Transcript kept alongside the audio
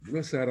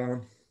Bună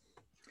seara!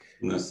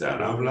 Bună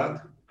seara,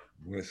 Vlad!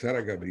 Bună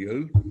seara,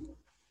 Gabriel!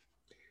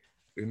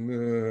 În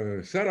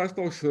seara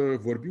asta o să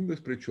vorbim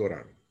despre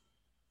Cioran.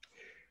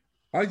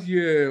 Azi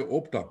e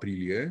 8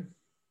 aprilie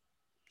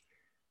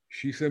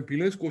și se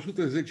împlinesc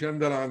 110 ani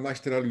de la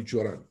nașterea lui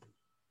Cioran.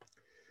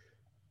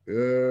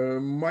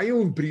 Mai e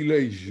un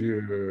prilej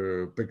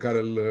pe care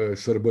îl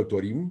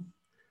sărbătorim.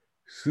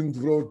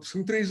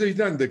 Sunt 30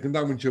 de ani de când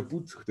am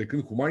început, de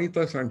când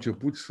Humanitas a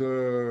început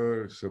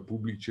să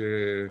publice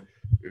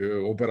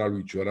opera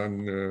lui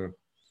Cioran.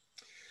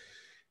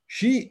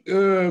 Și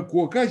cu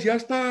ocazia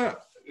asta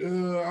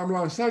am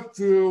lansat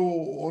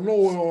o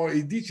nouă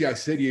ediție a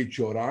seriei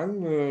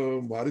Cioran,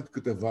 arăt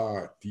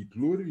câteva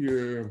titluri: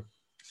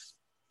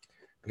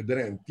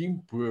 Căderea în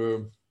timp,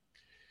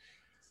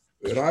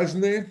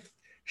 Razne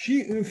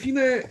și, în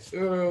fine,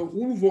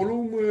 un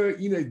volum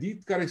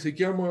inedit care se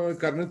cheamă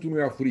Carnetul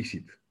unui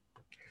afurisit.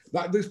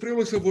 Dar despre el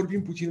o să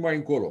vorbim puțin mai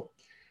încolo.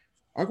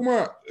 Acum,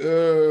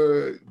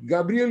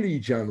 Gabriel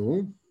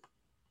Liceanu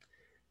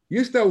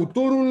este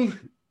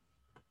autorul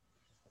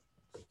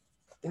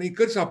unei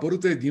cărți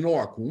apărute din nou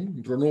acum,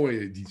 într-o nouă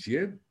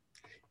ediție,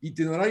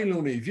 Itinerariile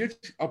unei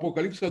vieți,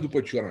 Apocalipsa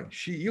după Cioran.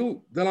 Și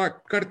eu, de la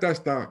cartea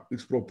asta,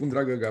 îți propun,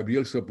 dragă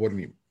Gabriel, să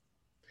pornim.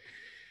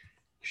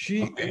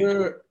 Și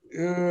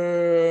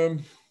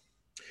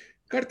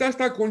cartea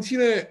asta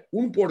conține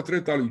un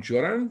portret al lui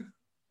Cioran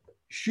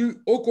și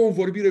o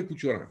convorbire cu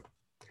Cioran.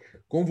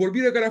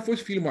 Convorbire care a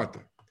fost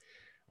filmată.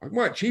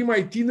 Acum, cei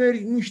mai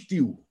tineri nu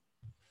știu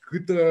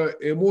câtă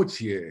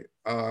emoție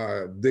a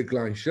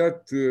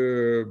declanșat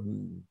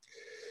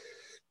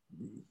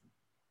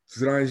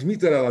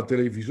transmiterea la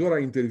televizor a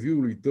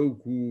interviului tău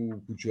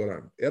cu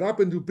Cioran. Era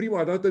pentru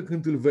prima dată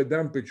când îl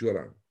vedeam pe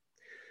Cioran.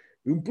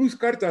 În plus,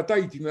 cartea ta,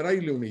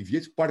 Itinerariile unei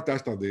vieți, partea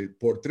asta de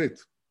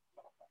portret,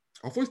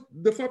 a fost,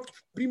 de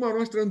fapt, prima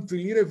noastră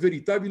întâlnire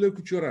veritabilă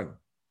cu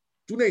Cioran.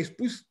 Tu ne-ai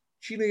spus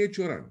cine e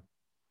Cioran.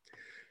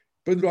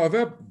 Pentru a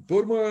avea, pe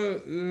urmă,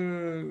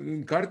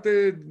 în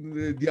carte,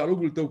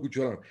 dialogul tău cu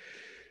Cioran.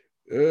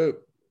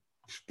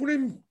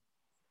 Spune-mi,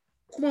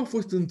 cum a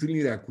fost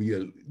întâlnirea cu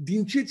el?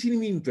 Din ce țin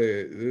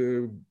minte,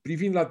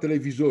 privind la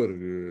televizor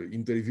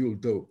interviul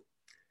tău?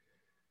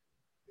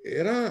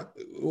 Era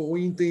o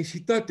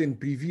intensitate în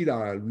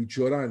privirea lui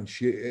Cioran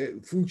și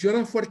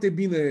funcționa foarte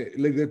bine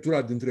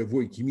legătura dintre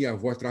voi, chimia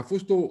voastră. A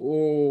fost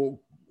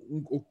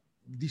o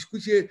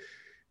discuție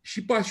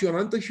și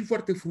pasionantă și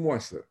foarte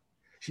frumoasă.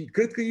 Și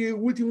cred că e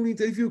ultimul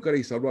interviu care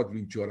i s-a luat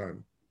lui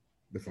Cioran,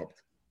 de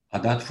fapt. A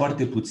dat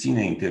foarte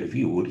puține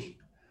interviuri.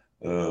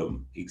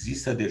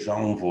 Există deja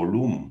un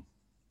volum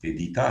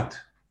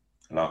editat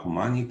la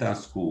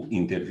Humanitas cu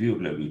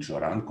interviurile lui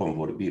Cioran,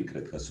 convorbiri,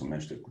 cred că se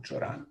numește, cu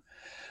Cioran.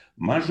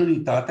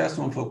 Majoritatea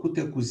sunt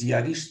făcute cu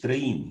ziariști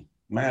străini,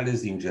 mai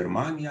ales din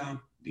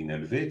Germania, din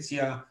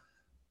Elveția,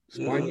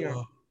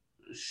 Spania.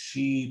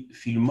 Și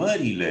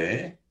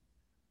filmările,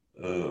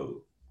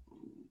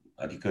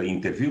 adică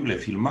interviurile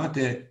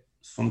filmate,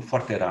 sunt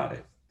foarte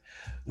rare.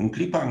 În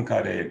clipa în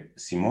care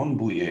Simon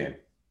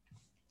Buie,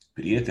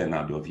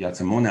 prietena de o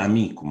viață, mon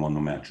ami, cum o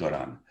numea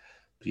Cioran,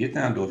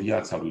 prietena de o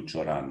viață a lui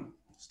Cioran,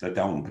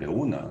 stăteau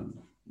împreună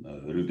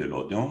în Rue de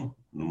l'Odéon,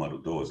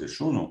 numărul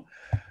 21,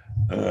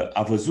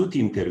 a văzut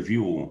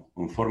interviul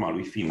în forma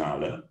lui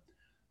finală,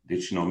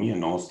 deci în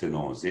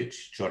 1990,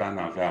 Cioran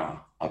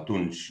avea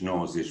atunci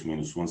 90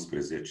 minus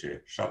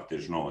 11,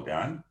 79 de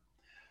ani.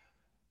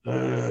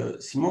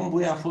 Simon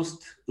Buie a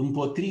fost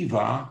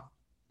împotriva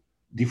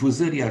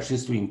difuzării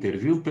acestui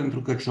interviu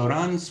pentru că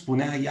Cioran,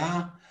 spunea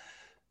ea,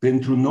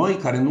 pentru noi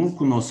care nu-l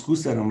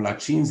cunoscuserăm la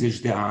 50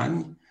 de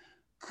ani,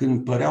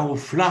 când părea o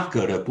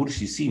flacără pur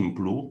și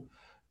simplu,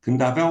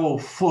 când avea o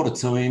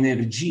forță, o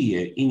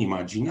energie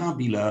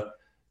inimaginabilă,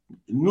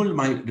 nu-l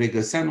mai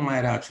regăsea, nu mai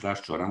era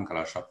același Cioran ca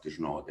la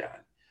 79 de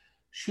ani.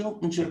 Și eu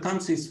încercam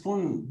să-i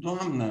spun,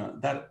 doamnă,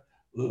 dar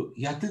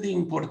e atât de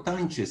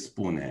important ce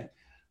spune.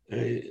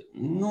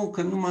 Nu,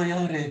 că nu mai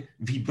are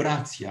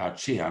vibrația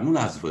aceea, nu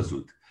l-ați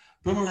văzut.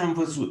 Păi nu l-am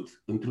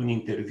văzut într-un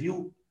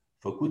interviu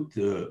făcut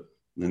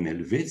în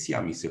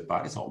Elveția, mi se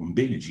pare, sau în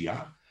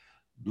Belgia.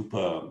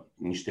 După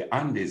niște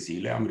ani de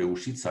zile am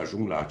reușit să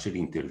ajung la acel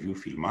interviu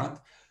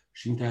filmat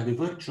și,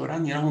 într-adevăr,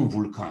 Cioran era un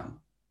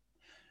vulcan.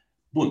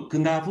 Bun,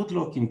 când a avut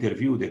loc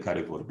interviul de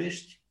care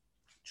vorbești,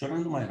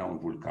 Cioran nu mai era un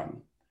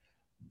vulcan,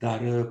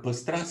 dar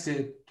păstrase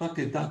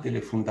toate datele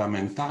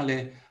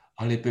fundamentale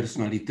ale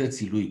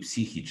personalității lui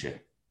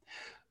psihice.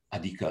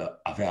 Adică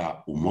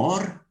avea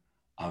umor,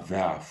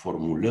 avea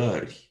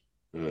formulări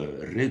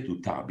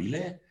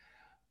redutabile,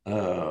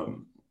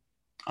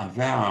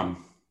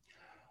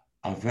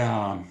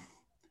 avea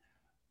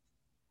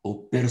o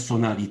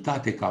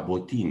personalitate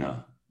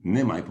cabotină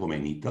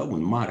nemaipomenită,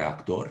 un mare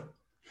actor,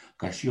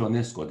 ca și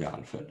Ionesco de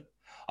altfel.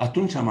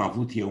 Atunci am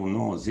avut eu în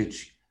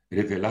 90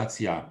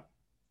 revelația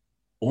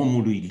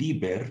omului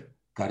liber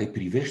care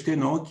privește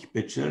în ochi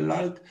pe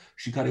celălalt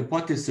și care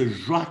poate să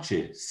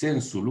joace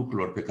sensul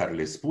lucrurilor pe care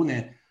le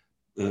spune,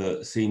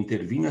 să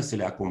intervină, să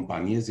le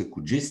acompanieze cu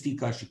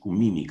gestica și cu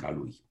mimica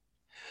lui.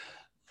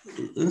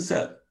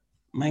 Însă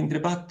m-ai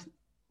întrebat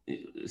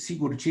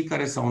sigur, cei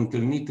care s-au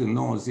întâlnit în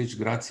 90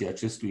 grație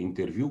acestui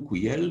interviu cu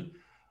el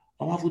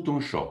au avut un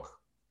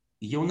șoc.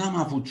 Eu n-am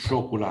avut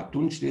șocul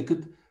atunci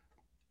decât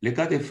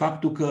legat de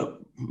faptul că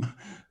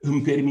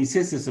îmi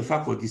permisese să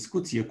fac o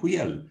discuție cu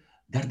el,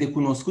 dar de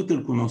cunoscut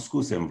îl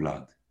cunoscusem,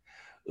 Vlad.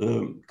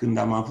 Când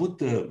am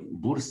avut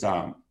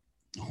bursa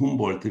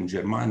Humboldt în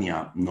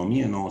Germania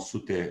în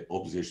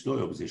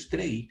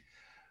 1982-83,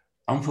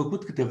 am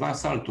făcut câteva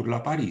salturi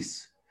la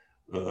Paris.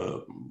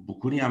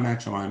 Bucuria mea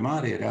cea mai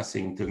mare era să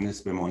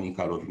întâlnesc pe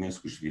Monica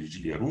Lovinescu și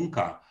Virgilie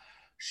Runca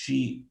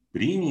și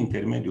prin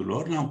intermediul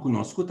lor l-am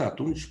cunoscut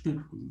atunci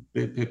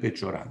pe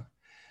Cioran.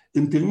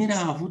 Întâlnirea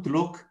a avut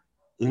loc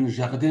în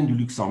Jardin du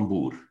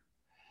Luxembourg.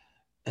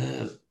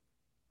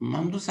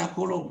 M-am dus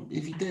acolo,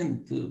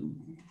 evident,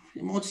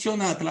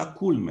 emoționat la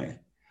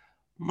culme.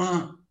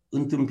 M-a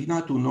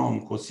întâmpinat un om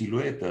cu o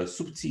siluetă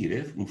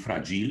subțire, un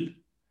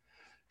fragil,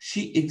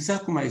 și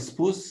exact cum ai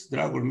spus,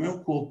 dragul meu,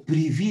 cu o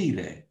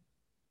privire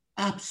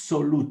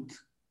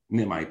absolut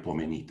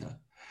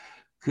nemaipomenită.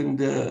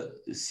 Când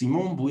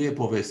Simon Bouet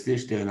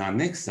povestește în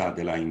anexa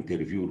de la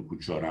interviul cu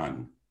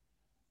Cioran,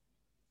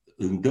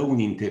 îmi dă un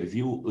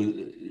interviu,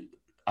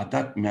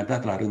 mi-a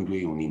dat la rândul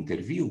ei un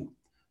interviu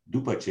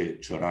după ce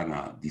Cioran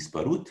a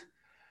dispărut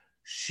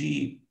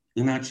și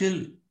în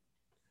acel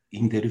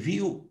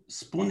interviu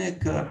spune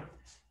că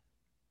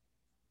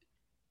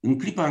în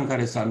clipa în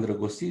care s-a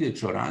îndrăgostit de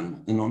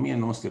Cioran, în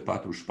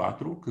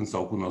 1944, când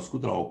s-au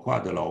cunoscut la o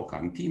coadă la o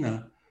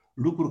cantină,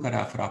 lucru care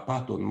a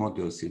frapat-o în mod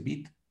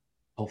deosebit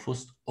au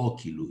fost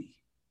ochii lui.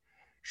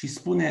 Și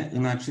spune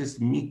în acest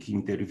mic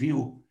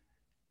interviu: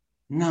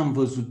 n-am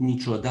văzut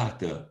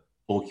niciodată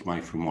ochi mai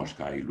frumoși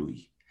ca ai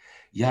lui.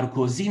 Iar cu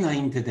o zi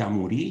înainte de a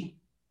muri,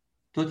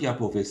 tot ea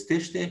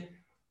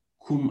povestește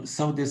cum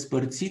s-au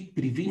despărțit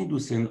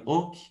privindu-se în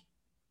ochi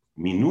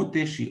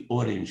minute și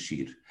ore în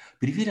șir.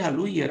 Privirea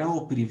lui era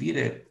o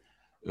privire,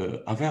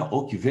 avea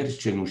ochi verzi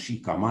cenușii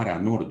ca Marea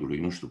Nordului,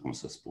 nu știu cum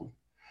să spun.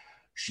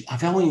 Și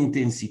avea o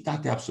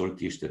intensitate absolut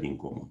ieșită din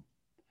comun.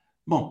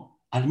 Bun,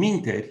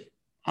 alminteri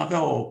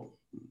avea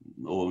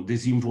o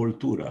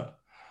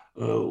dezvoltură,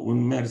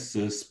 un mers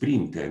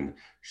sprinten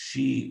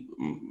și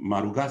m-a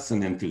rugat să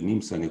ne întâlnim,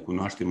 să ne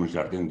cunoaștem în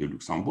Jardin de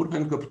Luxembourg,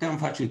 pentru că puteam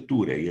face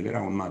ture, el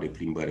era un mare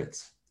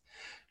plimbăreț.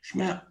 Și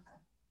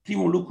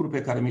primul lucru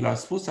pe care mi l-a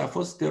spus a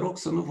fost: te rog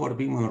să nu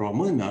vorbim în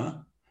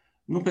română,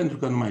 nu pentru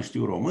că nu mai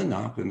știu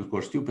româna, pentru că o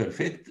știu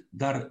perfect,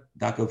 dar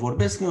dacă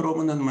vorbesc în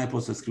română nu mai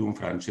pot să scriu în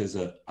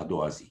franceză a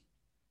doua zi.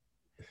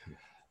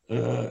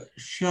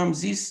 Și am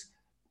zis: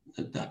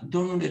 da,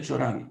 domnule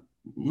Cioran,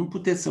 nu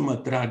puteți să mă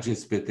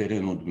trageți pe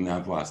terenul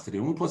dumneavoastră.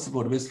 Eu nu pot să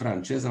vorbesc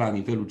franceză la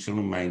nivelul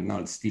celui mai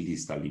înalt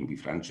stilist al limbii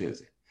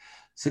franceze.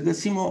 Să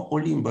găsim o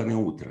limbă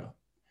neutră.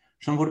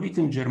 Și am vorbit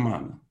în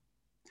germană.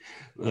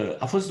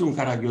 A fost un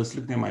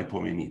caragioslâc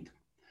nemaipomenit.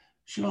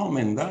 Și la un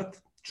moment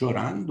dat,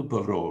 Cioran, după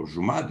vreo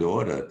jumătate de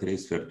oră, 3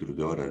 sferturi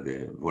de oră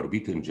de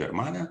vorbit în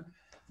germană,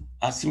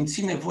 a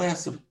simțit nevoia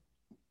să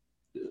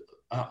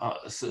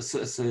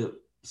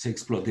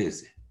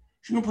explodeze.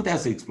 Și nu putea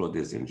să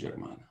explodeze în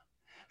germană.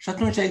 Și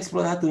atunci a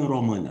explodat în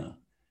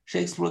română. Și a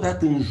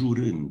explodat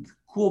înjurând,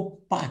 cu o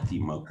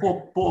patimă, cu o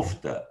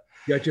poftă.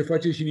 Ceea ce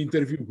face și în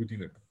interviu cu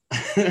tine.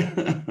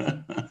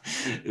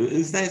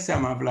 Îți dai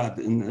seama, Vlad,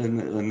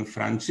 în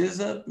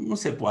franceză nu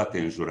se poate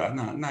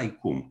înjura, n-ai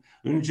cum.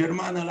 În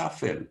germană la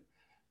fel.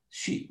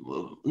 Și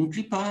în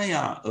clipa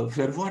aia,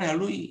 fervoarea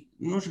lui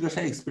nu-și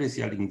găsea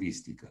expresia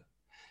lingvistică.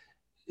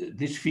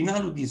 Deci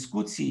finalul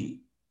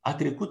discuției a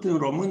trecut în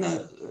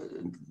română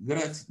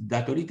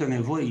datorită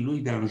nevoii lui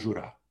de a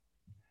înjura.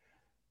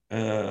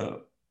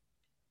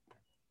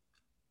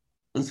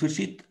 În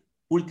sfârșit,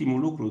 ultimul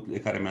lucru de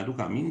care mi-aduc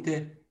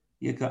aminte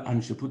e că a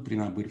început prin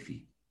a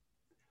bârfi.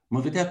 Mă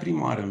vedea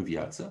prima oară în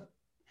viață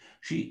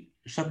și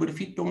și-a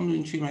bârfit pe unul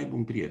din cei mai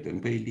buni prieteni,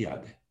 pe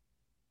Iliade.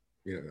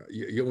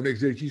 E un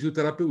exercițiu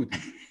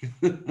terapeutic.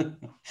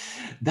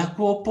 Dar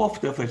cu o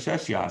poftă făcea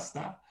și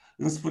asta,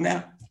 îmi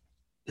spunea: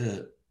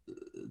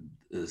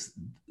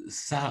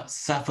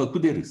 s-a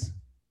făcut de râs.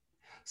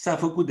 S-a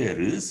făcut de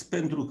râs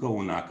pentru că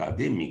un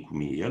academic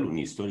cum e el, un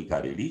istoric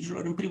al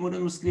religiilor, în primul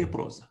rând nu scrie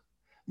proză.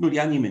 Nu-l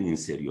ia nimeni în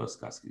serios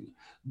ca scrie.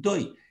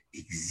 2.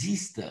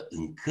 Există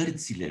în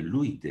cărțile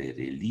lui de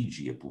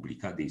religie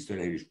publicate, de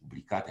istoria religiei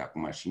publicate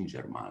acum și în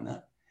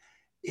germană,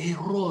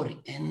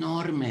 erori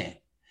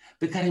enorme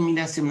pe care mi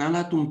le-a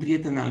semnalat un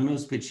prieten al meu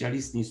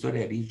specialist în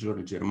istoria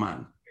religiilor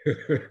german.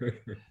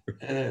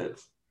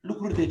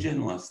 Lucruri de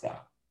genul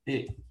ăsta.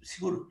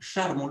 Sigur,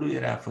 șarmul lui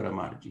era fără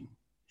margini.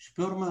 Și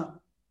pe urmă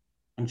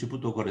a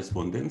început o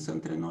corespondență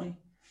între noi,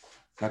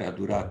 care a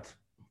durat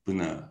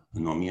până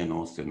în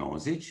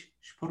 1990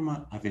 și pe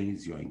urmă a venit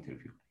ziua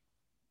interviului.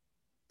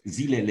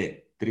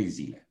 Zilele, 3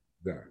 zile.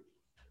 Da.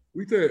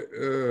 Uite,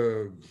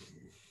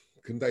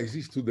 când ai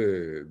zis tu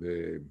de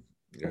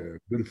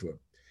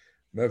bârfă,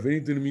 mi-a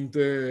venit în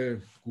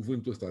minte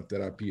cuvântul ăsta,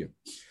 terapie.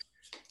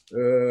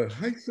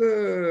 Hai să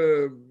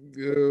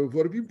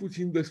vorbim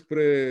puțin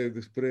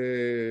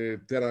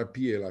despre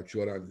terapie la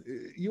Cioran.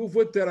 Eu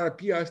văd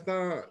terapia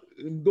asta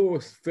în 2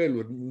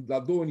 feluri, la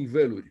 2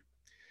 niveluri.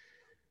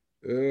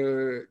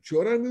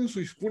 Cioran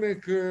însuși spune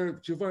că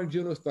ceva în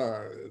genul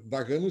ăsta,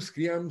 dacă nu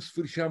scriam,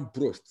 sfârșeam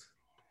prost.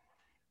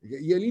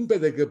 E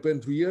limpede că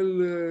pentru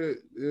el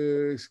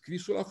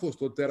scrisul a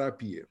fost o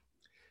terapie.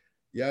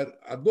 Iar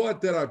a doua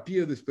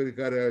terapie despre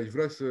care aș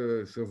vrea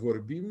să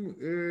vorbim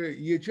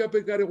e cea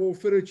pe care o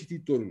oferă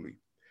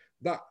cititorului.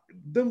 Dar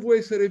dăm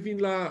voie să revin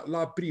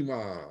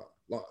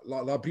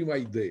la prima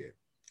idee.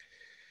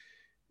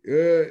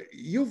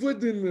 Eu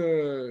văd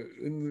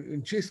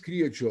în ce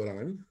scrie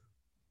Cioran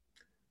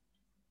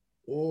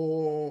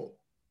o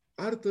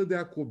artă de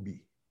a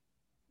cobi.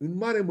 În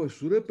mare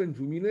măsură,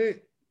 pentru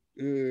mine,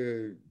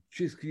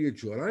 ce scrie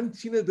Cioran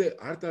ține de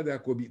arta de a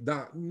cobi.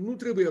 Dar nu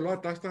trebuie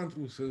luat asta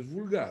într-un sens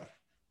vulgar.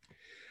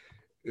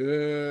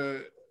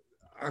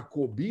 A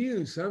cobi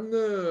înseamnă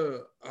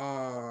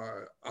a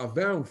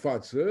avea în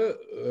față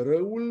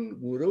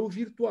un rău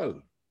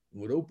virtual,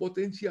 un rău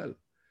potențial,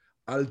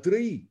 al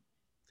trăi.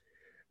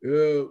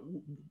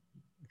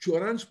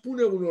 Cioran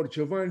spune unor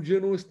ceva în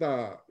genul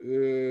ăsta,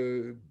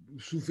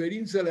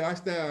 suferințele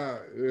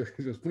astea,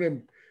 să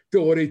spunem,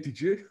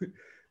 teoretice,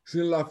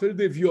 sunt la fel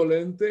de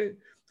violente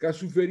ca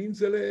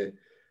suferințele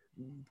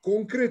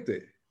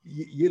concrete.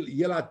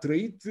 El a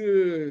trăit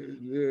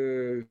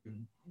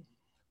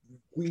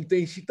cu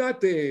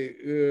intensitate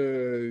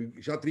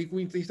și a trăit cu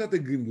intensitate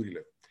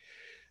gândurile.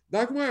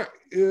 Dar acum,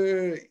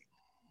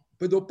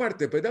 pe de o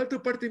parte, pe de altă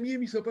parte, mie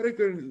mi se pare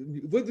că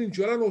văd în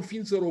Cioran o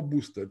ființă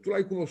robustă. Tu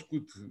l-ai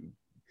cunoscut.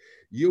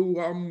 Eu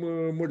am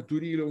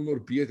mărturiile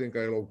unor prieteni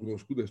care l-au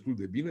cunoscut destul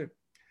de bine.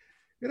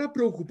 Era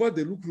preocupat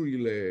de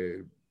lucrurile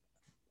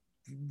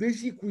de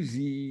zi cu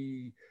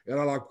zi,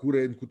 era la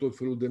curent cu tot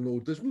felul de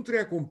noutăți, nu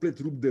trăia complet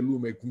rupt de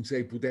lume, cum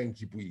ți-ai putea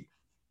închipui.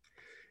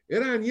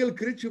 Era în el,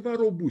 cred, ceva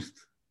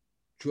robust.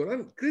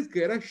 Cioran, cred că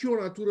era și o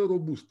natură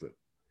robustă.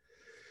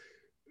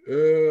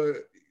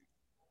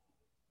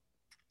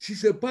 Ți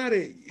se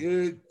pare,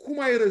 cum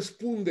ai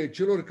răspunde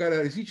celor care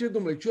ar zice,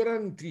 domnule,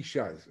 Cioran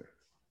trișează?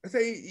 Asta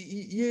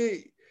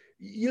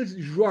el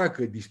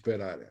joacă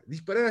disperarea.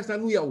 Disperarea asta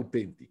nu e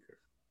autentică.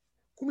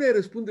 Cum le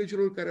răspunde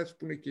celor care ar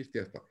spune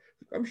chestia asta?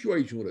 Am și eu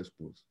aici un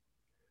răspuns.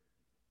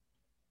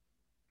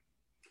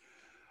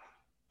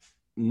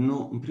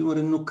 Nu, în primul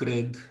rând nu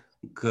cred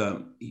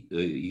că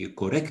e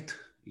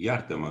corect,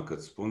 iartă-mă că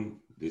îți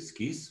spun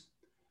deschis,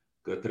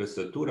 că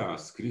trăsătura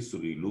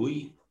scrisului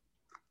lui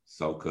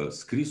sau că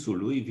scrisul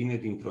lui vine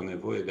dintr-o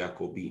nevoie de a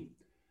cobi.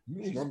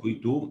 Și spui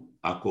tu,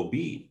 a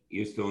cobi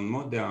este un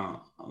mod de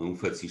a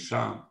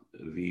înfățișa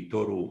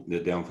viitorul,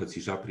 de a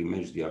înfățișa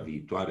primejdia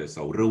viitoare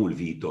sau răul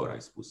viitor,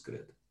 ai spus,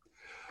 cred.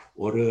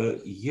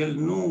 Ori el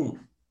nu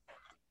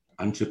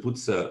a început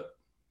să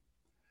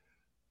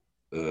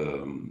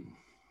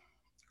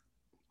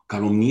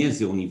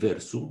calomnieze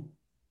universul,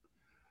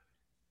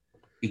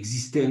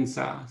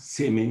 existența,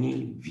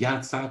 semenii,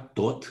 viața,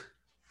 tot,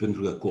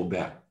 pentru că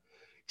cobea,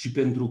 ci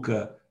pentru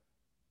că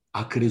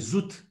a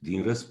crezut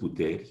din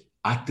răzputeri,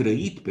 a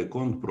trăit pe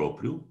cont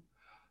propriu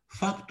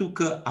faptul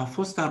că a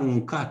fost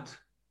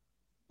aruncat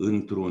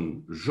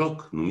într-un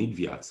joc numit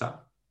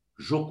viața,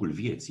 jocul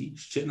vieții,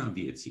 scena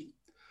vieții.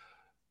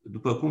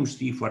 După cum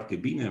știi foarte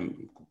bine,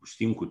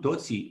 știm cu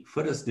toții,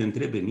 fără să ne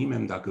întrebe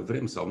nimeni dacă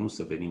vrem sau nu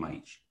să venim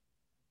aici.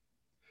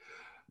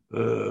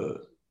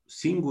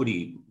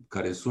 Singurii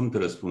care sunt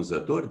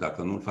răspunzători,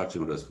 dacă nu-L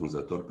facem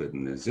răspunzător pe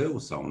Dumnezeu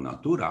sau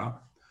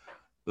natura,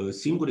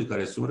 singurii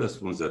care sunt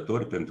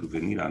răspunzători pentru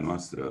venirea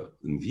noastră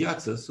în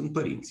viață sunt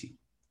părinții.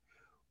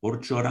 Ori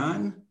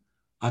Cioran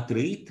a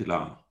trăit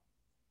la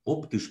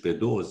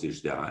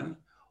 18-20 de ani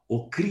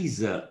o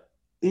criză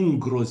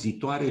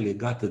îngrozitoare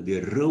legată de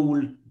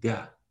răul de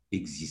a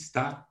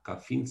exista ca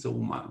ființă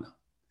umană.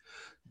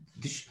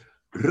 Deci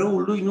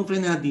răul lui nu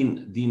venea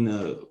din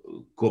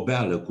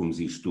cobeală, cum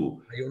zici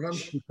tu. Eu n-am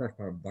spus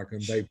asta, dacă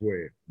îmi dai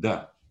voie.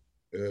 Da.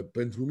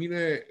 Pentru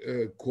mine,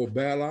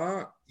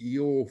 cobeala e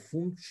o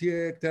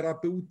funcție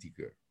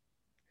terapeutică.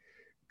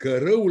 Că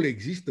răul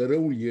există,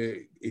 răul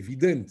e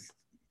evident,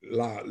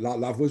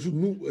 l-a văzut,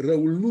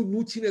 răul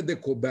nu ține de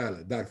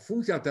cobeală, dar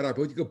funcția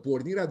terapeutică,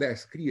 pornirea de a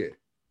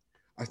scrie,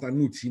 asta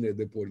nu ține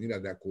de pornirea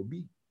de a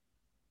cobi?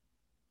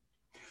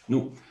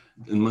 Nu.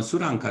 În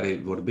măsura în care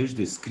vorbești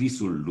de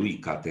scrisul lui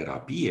ca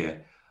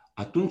terapie,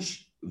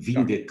 atunci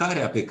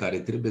vindecarea pe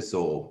care trebuie să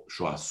o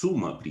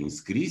asumă prin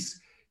scris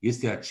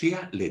este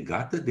aceea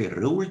legată de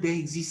răul de a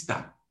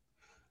exista.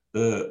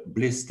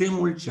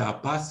 Blestemul ce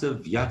apasă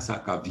viața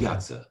ca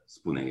viață,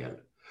 spune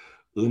el.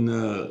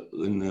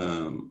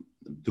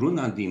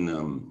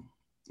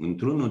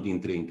 Într-unul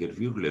dintre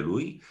interviurile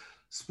lui,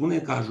 spune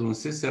că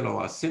ajunsese la o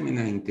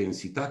asemenea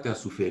intensitate a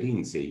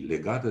suferinței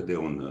legată de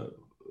un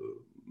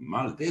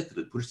mal de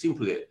pur și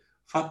simplu de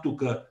faptul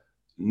că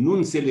nu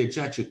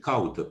înțelegea ce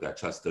caută pe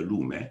această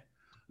lume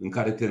în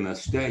care te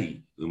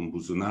nășteai în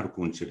buzunar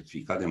cu un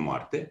certificat de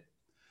moarte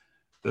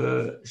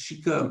și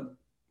că,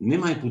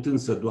 nemai putând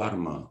să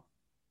doarmă,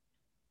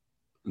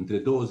 între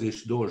 20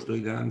 și 22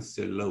 de ani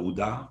se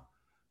lăuda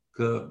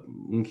că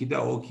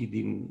închidea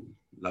ochii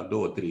la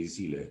 2-3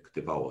 zile,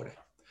 câteva ore.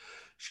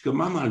 Și că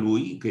mama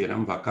lui, că era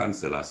în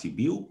vacanță la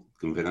Sibiu,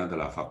 când venea de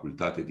la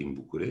facultate din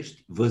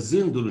București,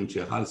 văzându-l în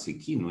ce hal se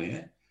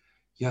chinuie,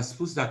 i-a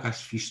spus: dacă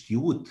aș fi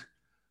știut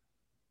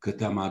că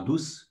te-am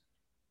adus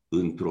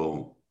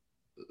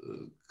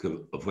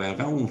că voi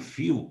avea un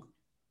fiu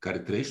care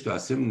trăiește o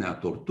asemenea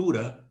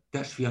tortură,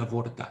 te-aș fi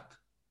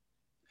avortat.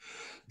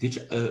 Deci,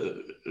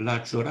 la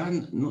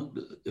Cioran,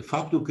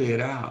 faptul că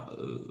era,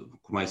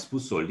 cum ai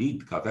spus,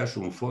 solid, că avea și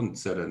un fond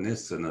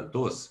țărănesc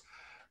sănătos,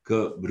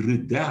 că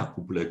râdea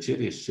cu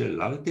plăcere și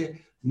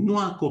celelalte, nu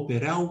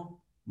acopereau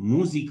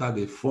muzica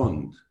de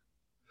fond,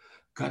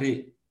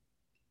 care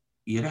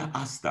era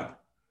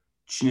asta.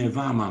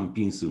 Cineva m-a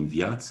împins în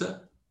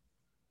viață,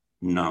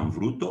 n-am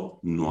vrut-o,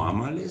 nu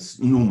am ales,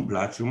 nu-mi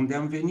place unde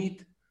am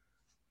venit.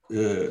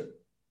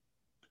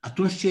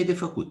 Atunci ce e de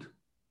făcut?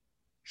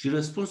 Și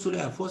răspunsul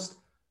a fost: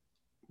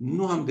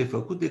 nu am de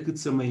făcut decât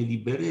să mă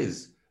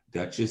eliberez de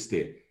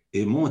aceste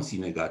emoții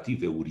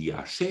negative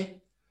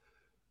uriașe,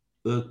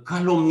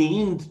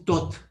 calomniind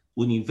tot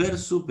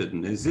universul, pe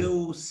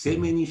Dumnezeu,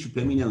 semenii și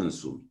pe mine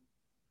însumi.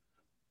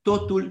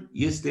 Totul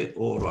este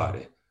o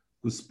oroare,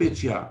 cu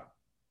specia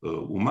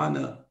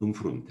umană în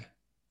frunte.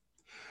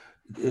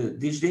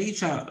 Deci de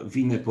aici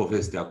vine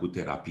povestea cu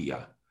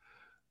terapia.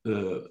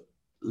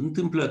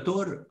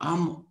 Întâmplător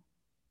am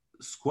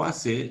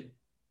scoase,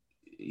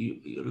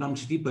 l-am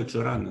citit pe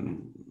Cioran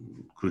în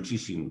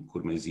Cruciși și în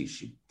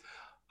Curmeziși.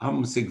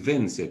 Am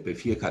secvențe pe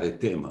fiecare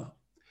temă.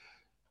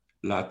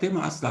 La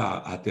tema asta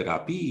a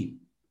terapiei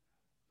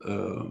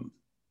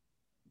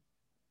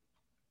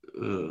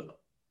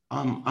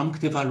am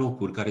câteva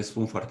locuri care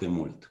spun foarte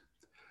mult.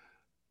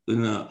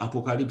 În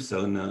Apocalipsă,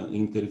 în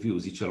interviu,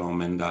 zice la un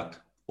moment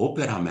dat: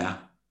 opera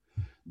mea,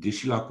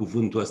 deși la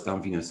cuvântul ăsta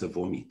îmi vine să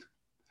vomit,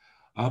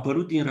 a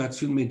apărut din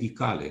rațiuni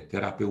medicale,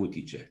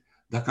 terapeutice.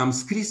 Dacă am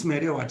scris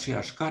mereu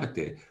aceeași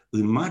carte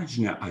în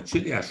marginea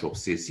aceleiași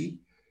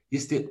obsesii,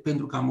 este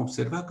pentru că am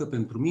observat că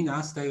pentru mine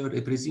asta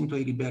reprezintă o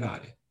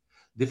eliberare.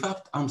 De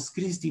fapt, am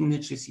scris din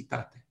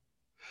necesitate.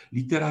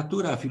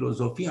 Literatura,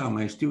 filozofia,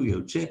 mai știu eu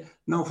ce,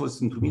 n-au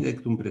fost într mine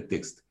decât un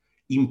pretext.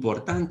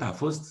 Important a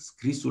fost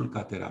scrisul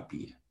ca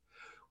terapie.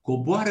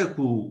 Coboară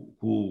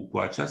cu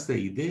această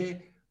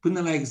idee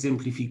până la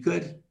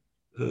exemplificări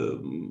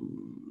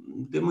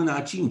de mâna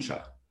a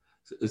cincea.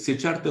 Se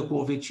ceartă cu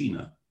o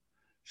vecină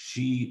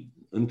și,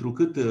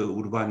 întrucât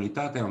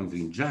urbanitatea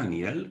învingea în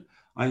el,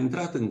 a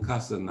intrat în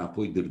casă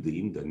înapoi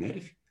dârdâind de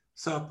nervi,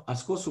 a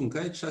scos un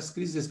caiet și a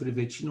scris despre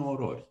vecină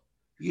orori.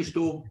 Ești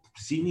o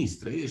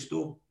sinistră, ești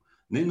o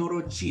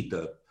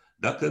nenorocită,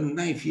 dacă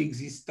n-ai fi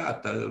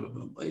existat,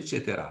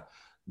 etc.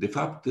 De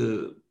fapt,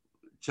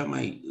 cea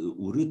mai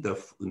urâtă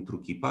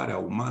întruchipare a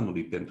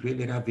umanului pentru el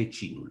era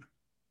vecinul.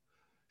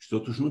 Și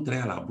totuși nu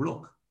trăia la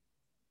bloc.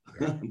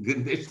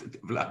 Gândește-te,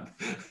 Vlad.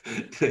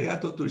 Trăia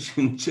totuși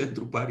în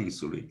centrul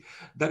Parisului.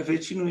 Dar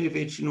vecinul e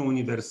vecinul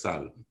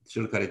universal,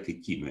 cel care te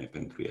chinuie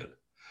pentru el.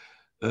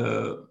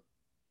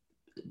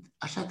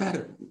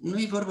 Așadar, nu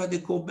e vorba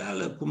de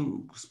cobeală,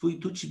 cum spui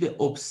tu, ci de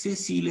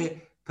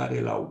obsesiile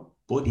care l-au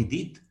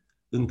podidit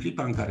în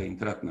clipa în care a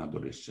intrat în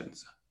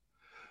adolescență.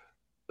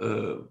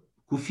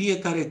 Cu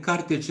fiecare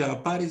carte ce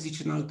apare,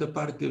 zice în altă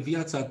parte,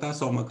 viața ta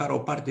sau măcar o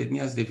parte din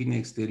ea îți devine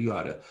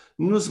exterioară.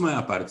 Nu-ți mai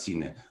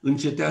aparține,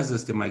 încetează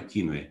să te mai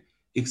chinuie.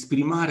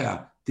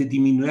 Exprimarea te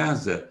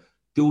diminuează,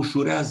 te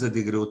ușurează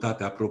de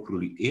greutatea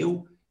propriului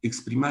eu,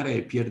 exprimarea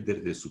e pierdere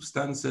de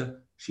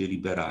substanță și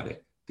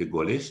eliberare. Te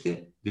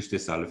golește, deci te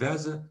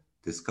salvează,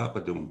 te scapă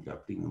de un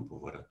prea-plin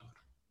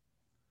împovărător.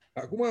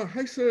 Acum,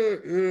 hai să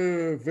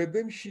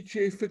vedem și ce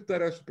efect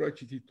are asupra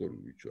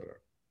cititorului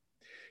Cioran.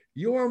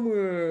 Eu am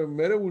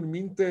mereu în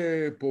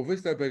minte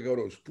povestea pe care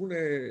o spune: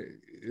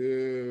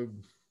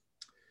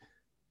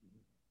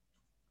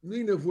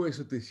 nu-i nevoie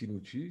să te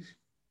sinucizi,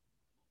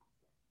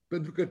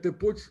 pentru că te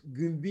poți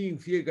gândi în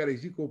fiecare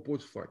zi că o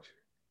poți face.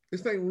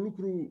 Ăsta e un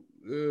lucru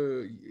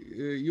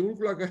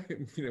la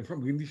care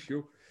m-am gândit și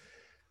eu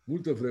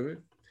multă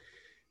vreme.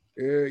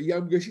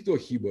 I-am găsit o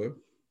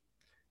hibă,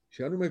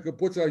 și anume că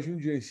poți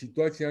ajunge în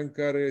situația în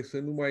care să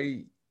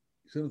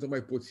nu te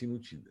mai poți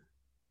sinucide.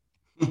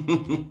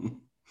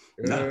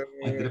 Da,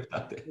 ai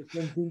dreptate. Să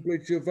întâmple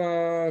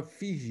ceva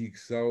fizic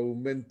sau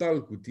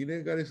mental cu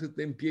tine care să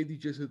te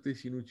împiedice să te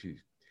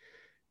sinucizi.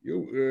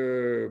 Eu,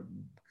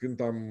 când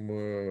am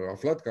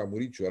aflat că a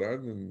murit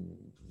Cioran în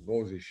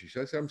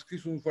 96, am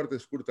scris un foarte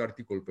scurt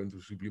articol pentru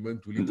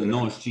suplimentul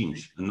literar.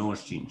 În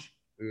 95.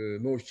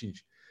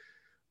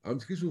 Am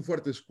scris un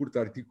foarte scurt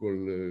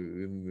articol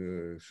în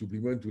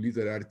suplimentul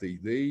Litere Arte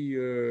Idei: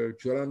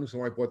 Cioran nu se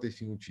mai poate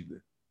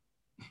sinucide.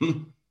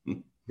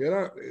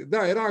 Era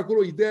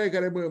acolo ideea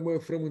care mă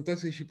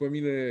frământase și pe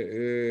mine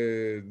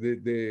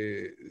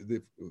de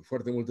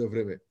foarte multă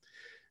vreme.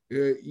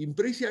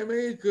 Impresia mea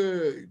e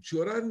că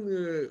Cioran,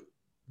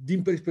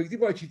 din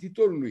perspectiva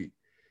cititorului,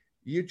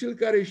 e cel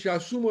care își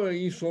asumă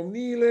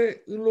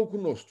insomniile în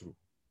locul nostru.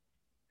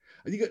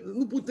 Adică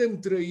nu putem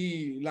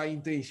trăi la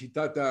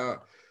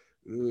intensitatea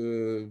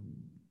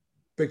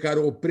pe care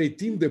o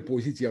pretinde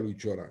poziția lui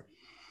Cioran.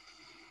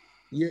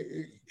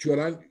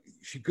 Cioran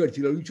și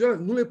cărțile lui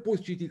Cioran nu le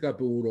poți citi ca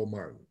pe un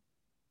roman.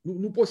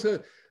 Nu poți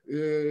să...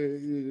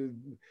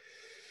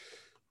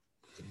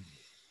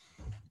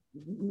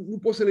 Nu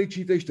poți să le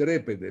citești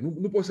repede.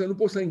 Nu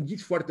poți să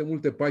înghiți foarte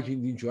multe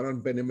pagini din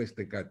Cioran pe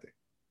nemestecate.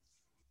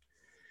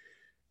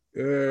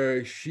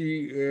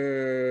 Și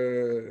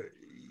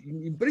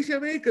impresia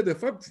mea e că, de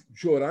fapt,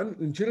 Cioran,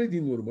 în cele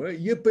din urmă,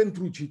 e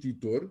pentru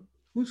cititor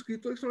un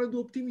scriitor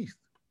extraordinar de optimist.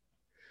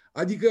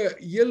 Adică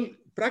el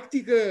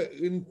practică,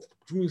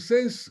 într-un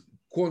sens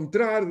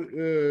contrar,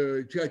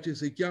 ceea ce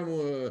se cheamă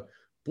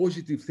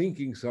positive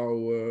thinking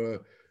sau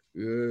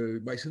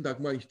mai sunt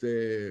acum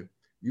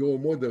e o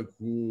modă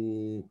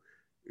cu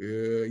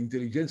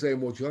inteligența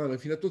emoțională, în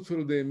fine, tot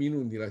felul de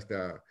minuni din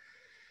astea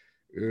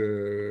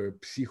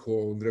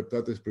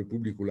psiho-îndreptate spre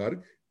publicul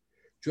larg.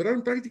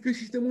 Cioran practică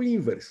sistemul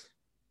invers,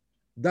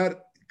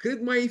 dar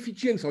cred mai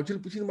eficient, sau cel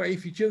puțin mai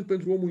eficient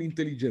pentru omul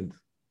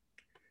inteligent.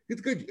 Cred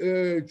că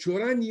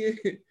Cioran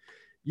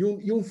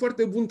e un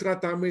foarte bun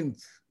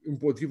tratament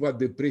împotriva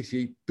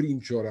depresiei prin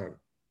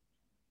Cioran.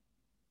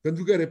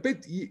 Pentru că,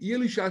 repet,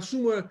 el își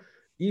asumă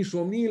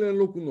insomniile în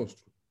locul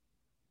nostru.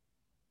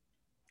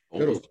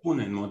 O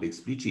spune în mod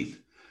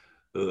explicit.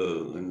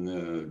 În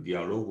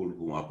dialogul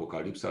cu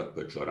Apocalipsa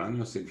după Cioran,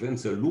 o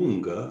secvență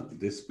lungă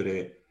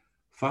despre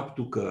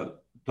faptul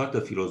că toată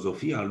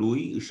filozofia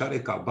lui își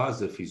are ca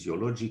bază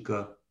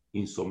fiziologică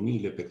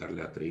insomniile pe care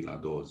le-a trăit la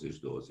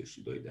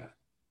 20-22 de ani.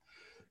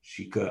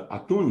 Și că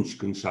atunci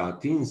când și-a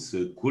atins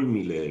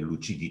culmile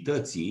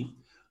lucidității,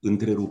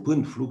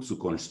 întrerupând fluxul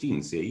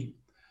conștiinței,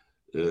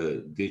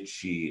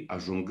 deci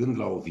ajungând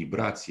la o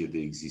vibrație de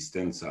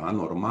existență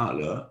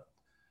anormală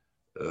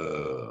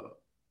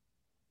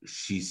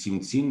și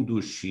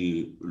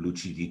simțindu-și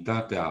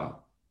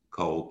luciditatea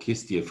ca o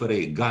chestie fără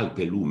egal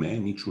pe lume,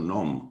 niciun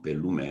om pe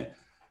lume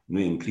nu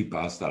e în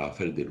clipa asta la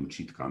fel de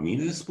lucid ca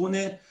mine,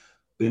 spune,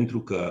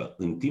 pentru că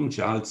în timp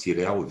ce alții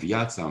reiau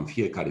viața în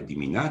fiecare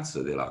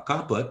dimineață de la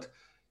capăt,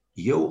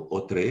 eu o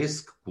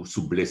trăiesc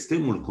sub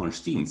blestemul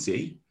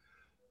conștiinței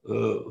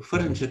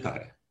fără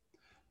încetare.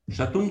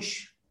 Și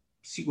atunci,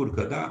 sigur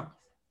că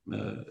da,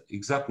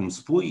 exact cum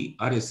spui,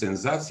 are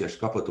senzația și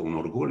capătă un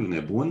orgoliu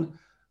nebun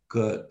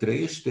că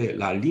trăiește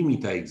la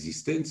limita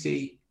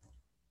existenței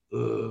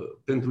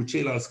pentru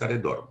ceilalți care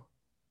dorm.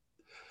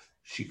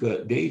 Și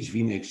că de aici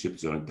vine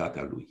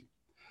excepționalitatea lui.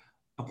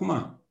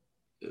 Acum,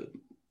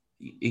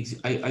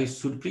 ai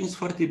surprins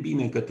foarte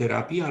bine că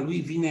terapia lui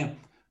vine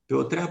pe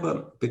o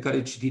treabă pe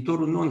care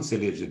cititorul nu o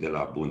înțelege de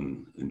la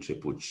bun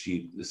început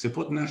și se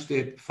pot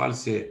naște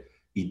false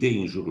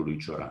idei în jurul lui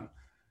Cioran.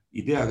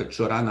 Ideea că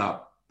Cioran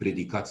a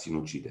predicat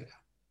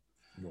sinuciderea.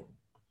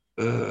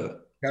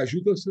 Te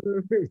ajută să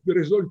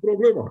rezolvi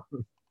problema.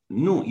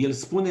 Nu, el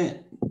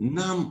spune,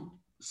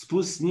 n-am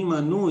spus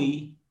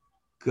nimănui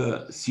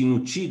că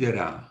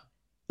sinuciderea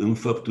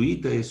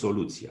înfăptuită e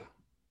soluția.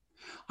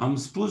 Am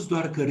spus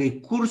doar că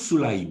recursul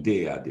la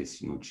ideea de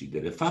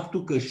sinucidere,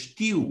 faptul că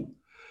știu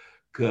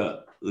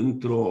că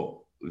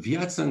într-o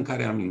viață în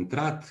care am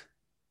intrat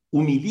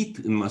umilit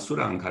în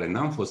măsura în care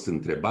n-am fost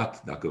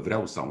întrebat dacă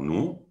vreau sau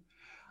nu,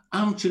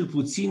 am cel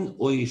puțin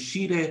o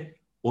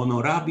ieșire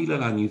onorabilă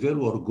la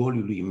nivelul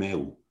orgoliului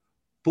meu.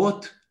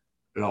 Pot,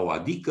 la o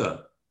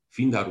adică,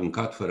 fiind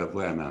aruncat fără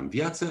voia mea în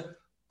viață,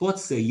 pot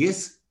să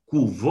ies cu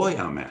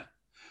voia mea.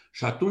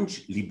 Și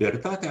atunci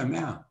libertatea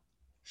mea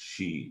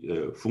și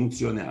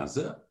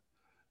funcționează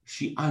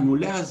și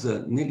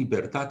anulează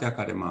nelibertatea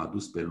care m-a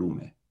adus pe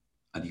lume.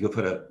 Adică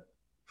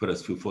fără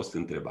să fiu fost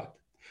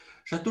întrebat.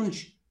 Și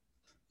atunci,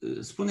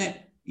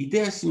 spune,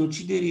 ideea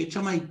sinuciderii e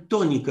cea mai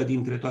tonică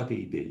dintre toate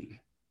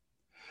ideile.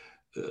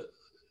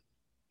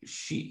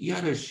 Și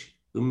iarăși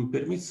îmi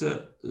permit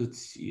să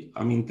îți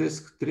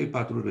amintesc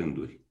 3-4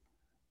 rânduri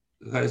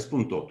care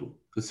spun totul.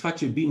 Îți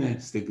face bine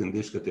să te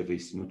gândești că te vei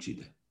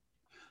sinucide.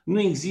 Nu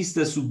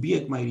există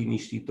subiect mai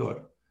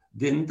liniștitor.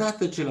 De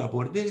îndată ce îl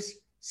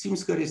abordezi,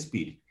 simți că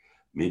respiri.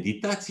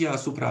 Meditația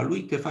asupra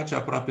lui te face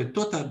aproape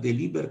tot atât de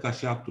liber ca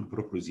și actul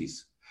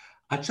propriu-zis.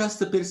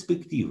 Această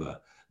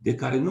perspectivă, de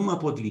care nu mă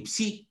pot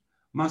lipsi,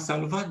 m-a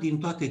salvat din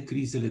toate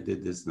crizele de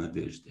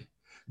deznădejde.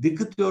 De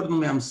câte ori nu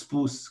mi-am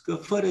spus că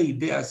fără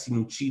ideea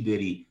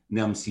sinuciderii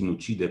ne-am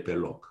sinucide pe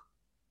loc.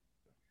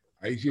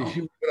 Aici e și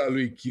mâna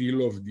lui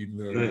Kirilov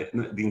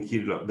din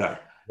Kirilov, da,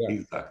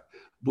 exact.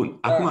 Bun,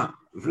 acum,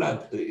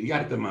 Vlad,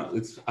 iartă-mă,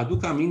 îți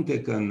aduc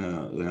aminte că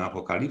în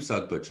Apocalipsa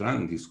după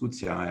Cioran, în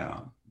discuția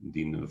aia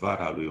din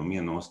vara lui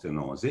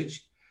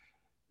 1990,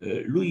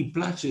 lui îi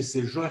place să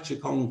se joace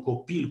ca un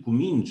copil cu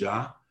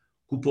mingea,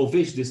 cu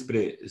povești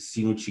despre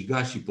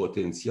sinucigașii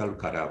potențial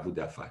care a avut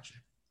de-a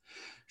face.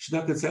 Și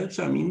dacă ți-aduci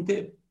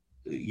aminte,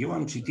 eu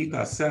am citit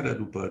aseară,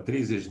 după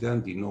 30 de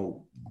ani, din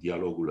nou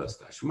dialogul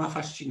ăsta și m-a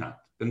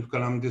fascinat, pentru că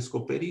l-am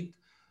descoperit,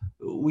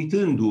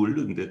 uitându-l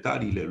în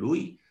detaliile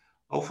lui,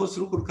 au fost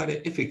lucruri care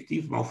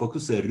efectiv m-au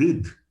făcut să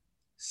râd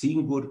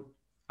singur,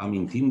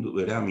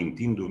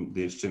 reamintindu-mi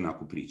de scena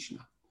cu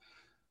pricina.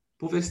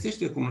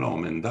 Povestește cum la un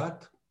moment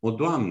dat, o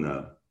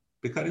doamnă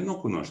pe care nu o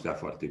cunoștea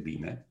foarte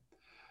bine,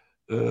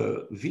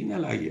 vine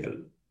la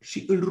el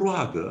și îl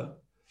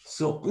roagă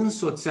să o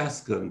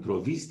însoțească într-o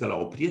vizită la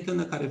o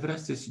prietenă care vrea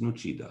să se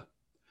sinucidă.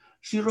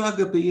 și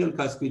roagă pe el,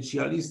 ca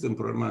specialist în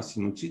problema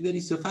sinuciderii,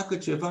 să facă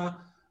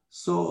ceva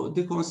să o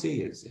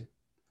deconseieze.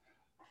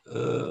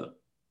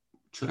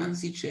 Cioran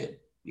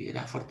zice,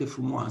 era foarte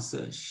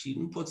frumoasă și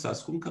nu pot să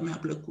ascund că mi-a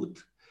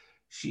plăcut.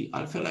 Și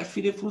altfel aș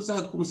fi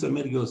refuzat cum să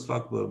merg eu să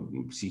fac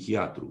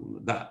psihiatru.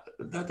 Dar,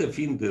 dată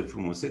fiind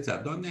frumusețea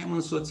doamnei, am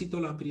însoțit-o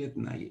la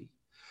prietena ei.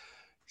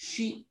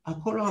 Și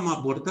acolo am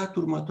abordat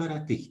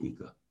următoarea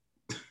tehnică.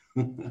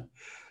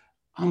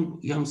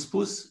 I-am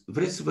spus,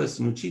 vreți să vă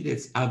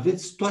sinucideți?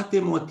 Aveți toate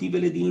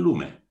motivele din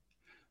lume.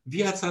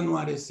 Viața nu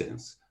are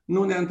sens.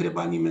 Nu ne-a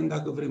întrebat nimeni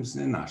dacă vrem să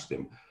ne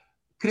naștem.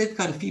 Cred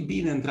că ar fi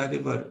bine,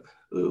 într-adevăr,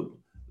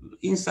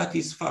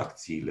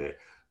 insatisfacțiile,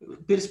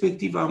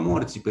 perspectiva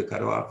morții pe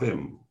care o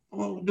avem,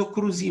 de o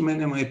cruzime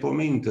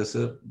nemaipomenită,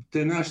 să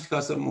te naști ca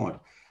să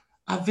mori.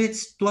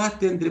 Aveți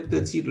toate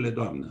îndreptățirile,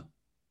 doamnă.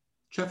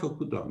 Ce a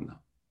făcut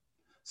doamna?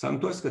 S-a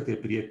întors către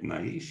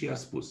prietena ei și i-a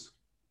spus,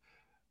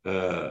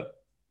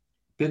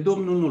 pe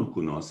domnul nu-l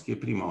cunosc, e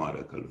prima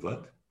oară că-l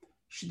văd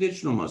și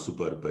deci nu mă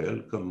supăr pe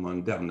el că mă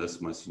îndeamnă să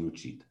mă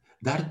sinucid.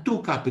 Dar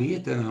tu, ca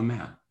prietena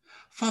mea,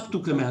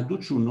 faptul că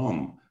mi-aduci un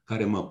om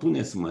care mă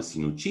pune să mă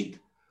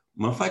sinucid,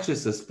 mă face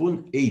să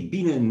spun, ei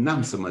bine,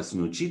 n-am să mă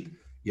sinucid,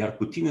 iar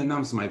cu tine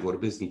n-am să mai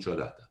vorbesc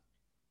niciodată.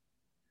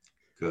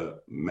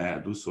 Că mi-ai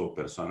adus o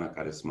persoană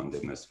care să mă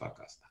îndemne să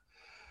fac asta.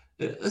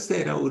 Ăsta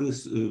era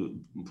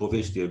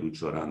poveștile lui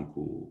Cioran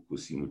cu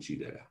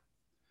sinuciderea.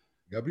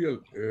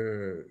 Gabriel,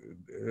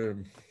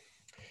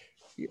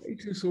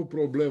 aici este o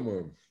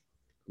problemă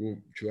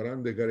cu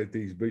Cioran de care te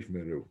izbești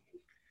mereu.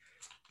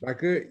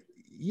 Dacă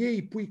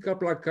pui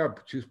cap la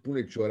cap ce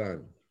spune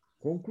Cioran,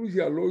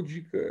 concluzia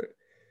logică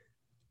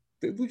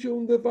te duce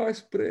undeva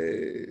spre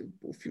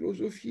o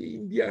filozofie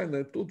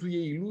indiană. Totul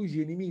e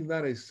iluzie, nimic nu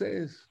are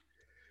sens.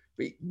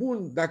 Păi,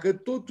 bun, dacă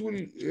totul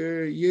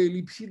e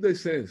lipsit de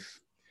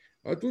sens,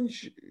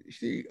 atunci,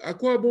 știi,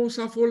 aqua bon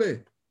sa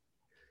fole.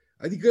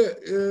 Adică,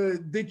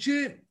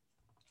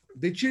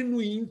 de ce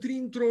nu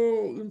intri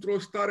într-o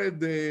stare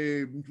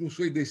într-un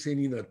soi de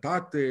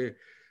seninătate?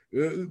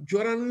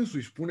 Cioran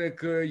însuși spune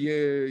că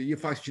e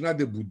fascinat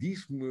de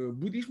budism.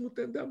 Budismul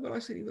te îndeamnă la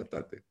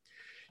seninătate.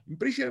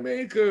 Impresia mea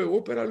e că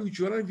opera lui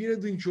Cioran vine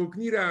din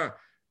ciocnirea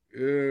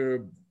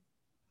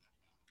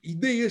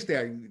ideii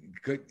astea,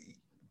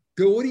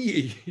 că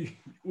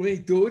unei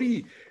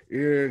teorii,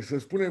 să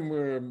spunem,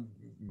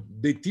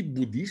 de tip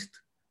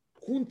budist,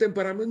 cu un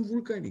temperament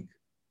vulcanic.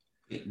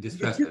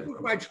 Despre asta. Ce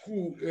faci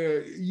cu...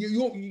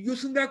 Eu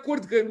sunt de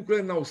acord că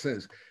lucrurile n-au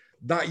sens,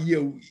 dar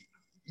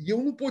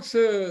eu nu pot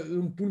să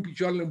îmi pun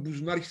picioarele în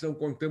buzunar și să-mi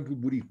contemplu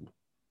buricul.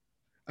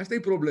 Asta e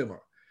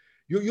problema.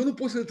 Eu nu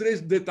pot să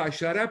trăiesc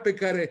detașarea pe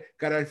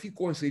care ar fi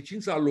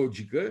consecința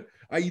logică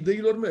a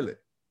ideilor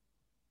mele.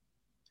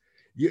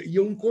 E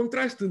un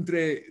contrast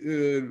între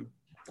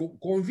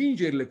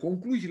convingerile,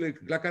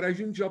 concluziile la care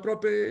ajungi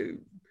aproape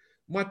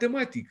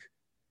matematic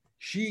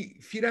și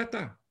firea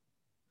ta.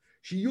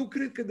 Și eu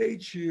cred că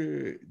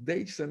de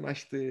aici se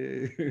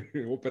naște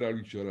opera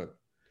lui Cioran.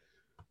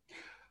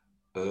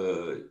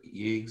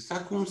 E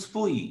exact cum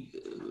spui,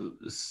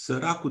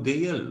 săracul de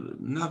el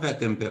n-avea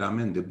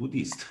temperament de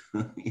budist.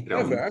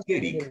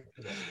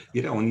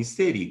 Era un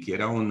isteric,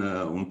 era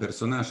un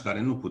personaj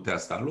care nu putea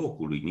sta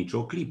locului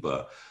nicio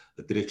clipă.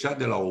 Trecea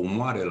de la o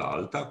moare la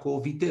alta cu o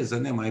viteză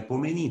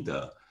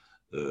nemaipomenită.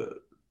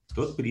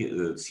 Tot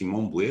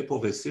Simon Bouet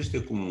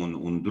povestește cum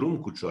un drum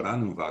cu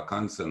Cioran în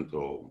vacanță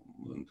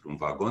într-un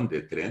vagon de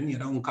tren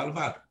era un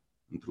calvar,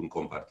 într-un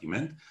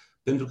compartiment,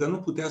 pentru că nu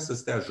putea să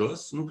stea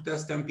jos, nu putea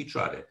să stea în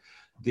picioare.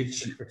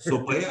 Deci s-o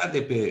păia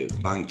de pe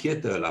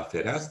banchetă la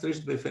fereastră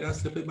și de pe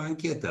fereastră pe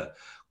banchetă.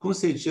 Cum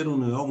se cer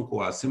unui om cu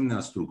o asemenea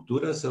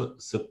structură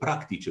să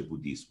practice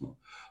budismul?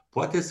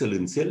 Poate să-l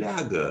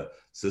înțeleagă,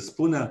 să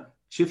spună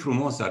ce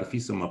frumos ar fi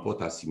să mă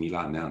pot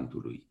asimila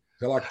neantului.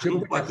 Nu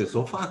poate să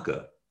o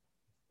facă.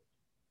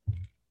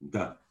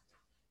 Da.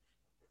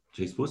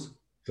 Ce ai spus?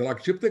 Să-l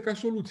accepte ca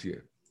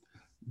soluție.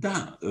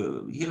 Da,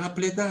 el a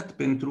pledat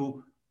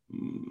pentru...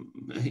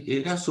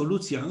 Era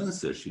soluția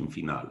însăși în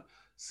final.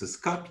 Să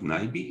scapi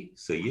naibii,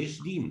 să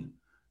ieși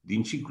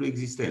din ciclul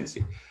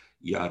existenței.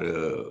 Iar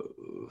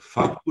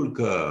faptul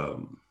că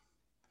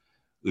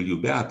îl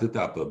iubea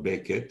atâta pe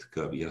Beckett,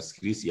 că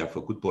i-a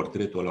făcut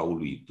portretul ăla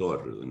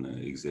uluitor în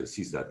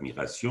exercițiu de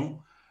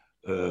admirație,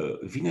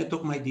 vine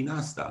tocmai din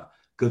asta.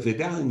 Că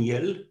vedea în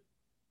el,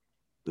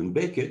 în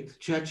Beckett,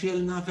 ceea ce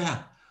el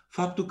n-avea.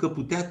 Faptul că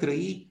putea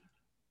trăi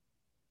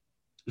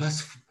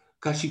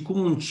ca și cum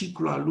un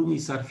ciclu al lumii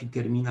s-ar fi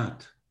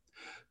terminat.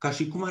 Ca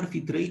și cum ar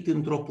fi trăit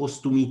într-o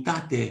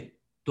postumitate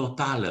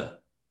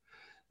totală.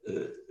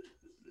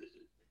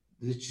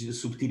 Deci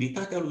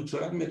subtilitatea lui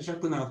Cioran mergea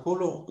până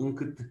acolo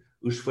încât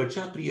își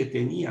făcea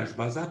prietenia, își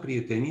baza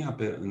prietenia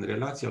în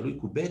relația lui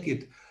cu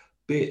Beckett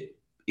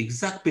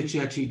exact pe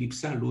ceea ce îi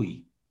lipsea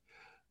lui.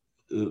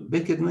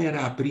 Beckett nu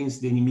era aprins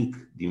de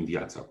nimic din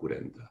viața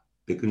curentă,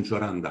 pe când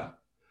Cioran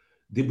da.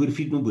 De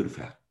bârfit nu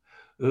bârfea.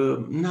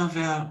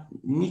 N-avea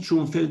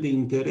niciun fel de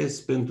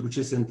interes pentru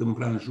ce se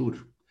întâmpla în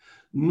jur.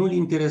 Nu-l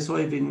interesau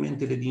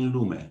evenimentele din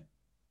lume.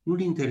 nu-l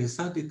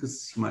interesa decât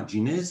să-și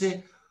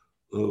imagineze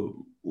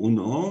un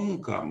om,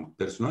 ca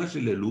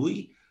personajele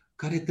lui,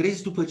 care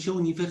trăiesc după ce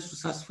universul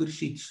s-a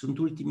sfârșit și sunt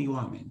ultimii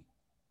oameni.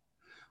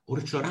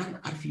 Ori Cioran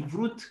ar fi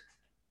vrut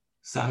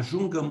să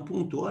ajungă în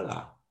punctul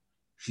ăla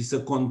și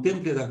să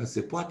contemple, dacă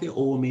se poate,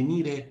 o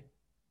omenire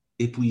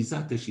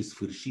epuizată și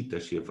sfârșită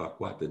și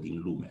evacuată din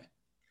lume.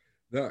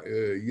 Da,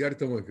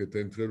 iartă-mă că te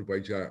întrerup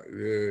aici.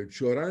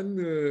 Cioran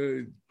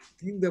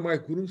tinde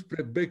mai curând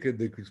spre Beckett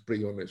decât spre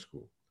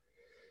Ionescu.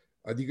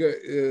 Adică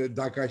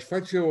dacă aș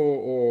face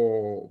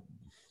o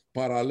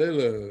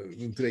paralelă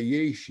între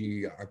ei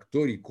și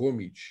actorii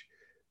comici,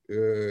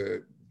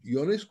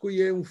 Ionescu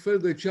e un fel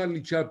de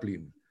Charlie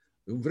Chaplin,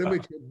 în vreme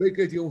ce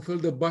Beckett e un fel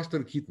de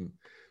Buster Keaton.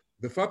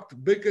 De fapt,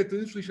 Beckett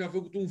însuși a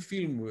făcut un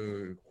film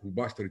cu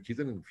Buster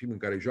Keaton, un film în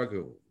care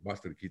joacă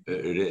Buster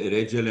Keaton.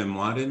 Regele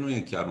moare nu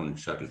e chiar un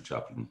Charlie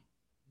Chaplin.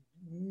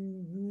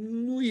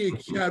 Nu e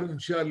chiar un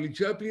Charlie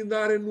Chaplin,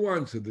 dar are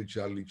nuanțe de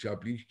Charlie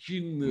Chaplin.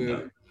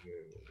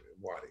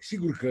 Moare.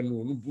 Sigur că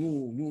nu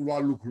lua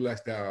lucrurile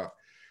astea.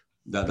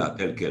 Da,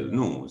 tel.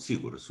 Nu,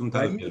 sigur. Sunt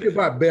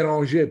ceva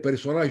Béranger,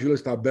 personajul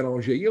ăsta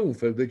Béranger e un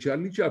fel de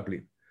Charlie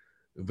Chaplin.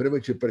 În vreme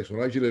ce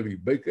personajele lui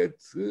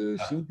Beckett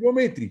sunt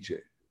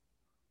geometrice.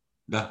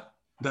 Da.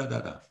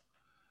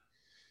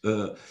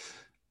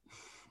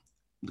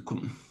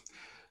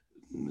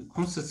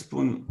 Cum să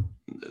spun?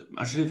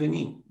 Aș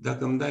reveni,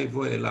 dacă îmi dai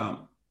voie,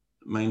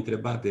 m-ai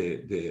întrebat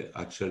de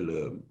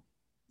acel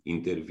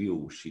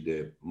interviu și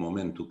de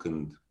momentul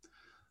când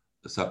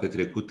s-a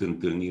petrecut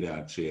întâlnirea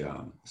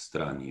aceea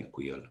stranie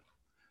cu el.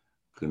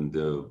 Când,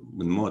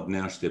 în mod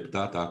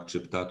neașteptat, a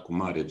acceptat cu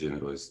mare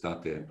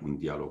generozitate un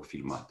dialog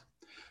filmat.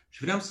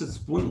 Și vreau să-ți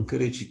spun că,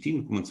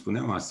 recitind, cum îți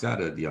spuneam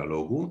aseară,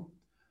 dialogul,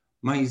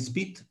 m-a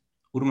izbit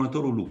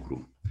următorul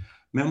lucru.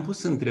 Mi-am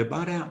pus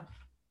întrebarea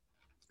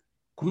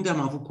cum de-am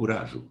avut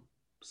curajul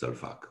să-l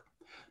fac.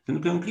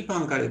 Pentru că în clipa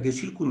în care,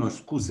 deși îl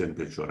cunoscusem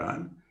pe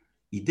Cioran,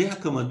 ideea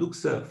că mă duc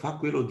să fac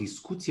cu el o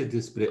discuție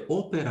despre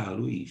opera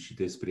lui și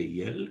despre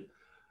el,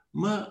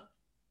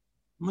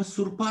 mă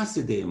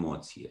surpase de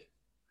emoție.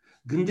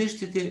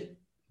 Gândește-te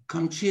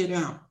cam ce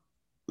era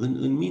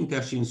în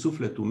mintea și în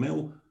sufletul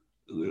meu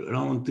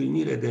la o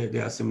întâlnire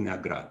de asemenea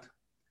grad.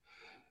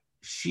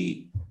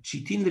 Și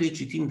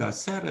recitind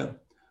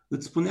aseară,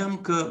 îți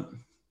spuneam că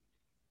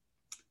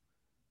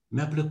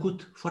mi-a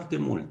plăcut foarte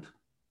mult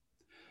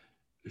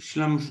și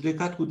l-am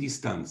judecat cu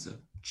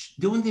distanță.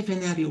 De unde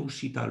venea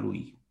reușita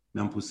lui?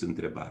 Mi-am pus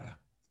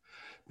întrebarea.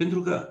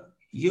 Pentru că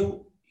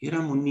eu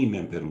eram un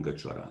nimeni pe lângă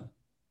Cioran.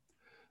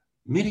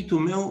 Meritul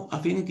meu a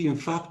venit din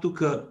faptul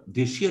că,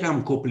 deși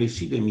eram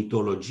copleșit de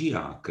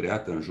mitologia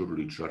creată în jurul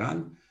lui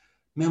Cioran,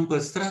 mi-am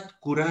păstrat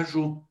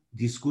curajul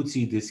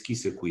discuției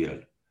deschise cu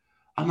el.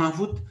 Am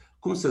avut,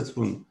 cum să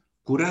spun,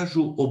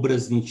 curajul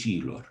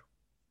obrăzniciilor.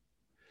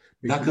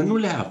 Dacă nu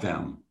le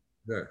aveam,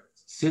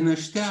 se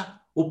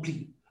năștea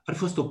ar fi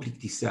fost o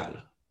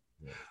plictiseală.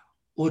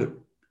 Ori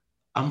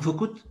am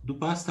făcut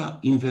după asta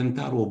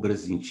inventarul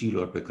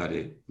obrăznicilor pe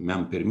care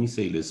mi-am permis să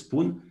îi le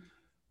spun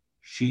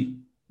și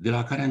de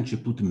la care a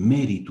început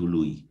meritul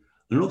lui.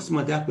 În loc să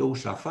mă dea pe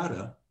ușa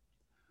afară,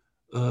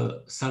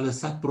 s-a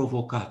lăsat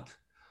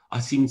provocat. A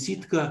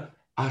simțit că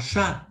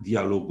așa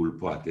dialogul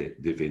poate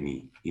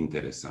deveni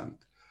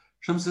interesant.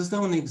 Și am să-ți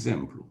dau un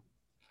exemplu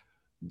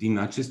din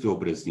aceste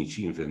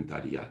obrăznicii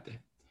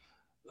inventariate.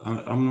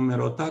 Am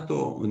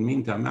numerotat-o în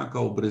mintea mea ca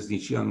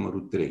obrăznicia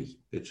numărul 3.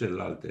 Pe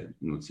celelalte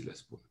nu ți le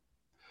spun.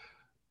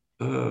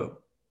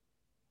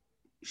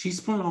 Și îi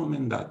spun la un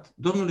moment dat: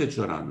 domnule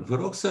Cioran, vă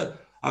rog să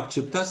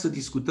acceptați să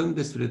discutăm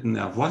despre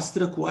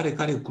dumneavoastră cu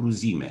oarecare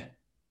cruzime.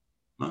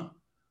 Da?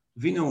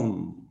 Vine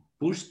un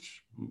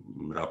puști,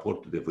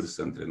 raportul de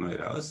vârstă între noi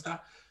era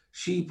ăsta,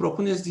 și îi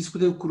propune să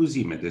discute cu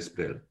cruzime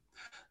despre el.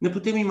 Ne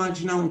putem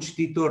imagina un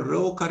cititor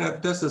rău care ar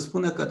putea să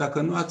spună că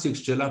dacă nu ați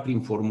excelat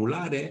prin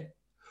formulare,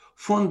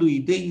 fondul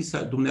ideii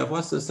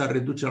dumneavoastră s-ar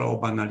reduce la o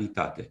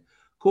banalitate.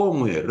 Că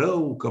omul e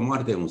rău, că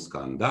moartea e un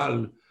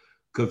scandal,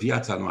 că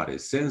viața nu are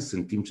sens,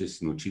 în timp ce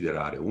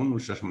sinuciderea are unul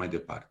și așa mai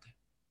departe.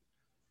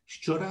 Și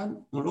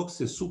Cioran, în loc să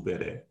se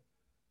supere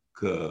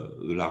că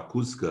îl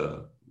acuz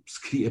că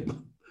scrie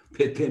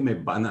pe teme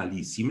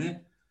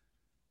banalisime,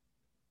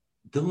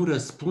 dă un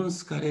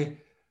răspuns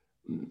care,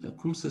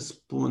 cum să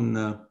spun,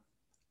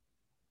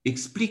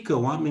 explică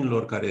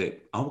oamenilor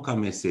care au ca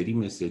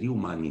meserii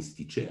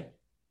umanistice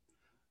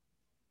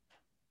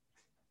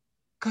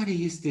care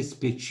este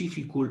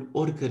specificul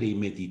oricărei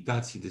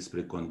meditații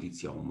despre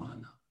condiția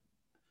umană.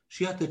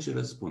 Și iată ce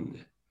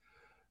răspunde.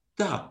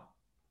 Da,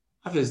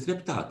 aveți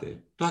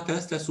dreptate. Toate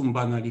astea sunt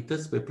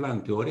banalități pe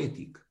plan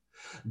teoretic.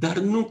 Dar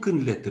nu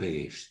când le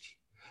trăiești.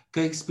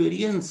 Ca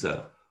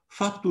experiență,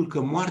 faptul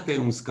că moartea e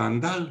un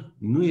scandal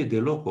nu e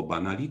deloc o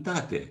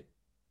banalitate.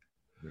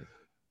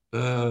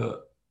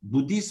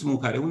 Budismul,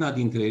 care e una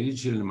dintre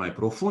religiile mai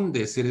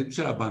profunde, se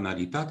reduce la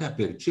banalitatea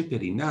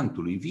perceperii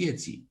neantului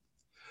vieții.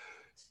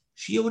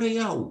 Și eu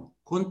reiau,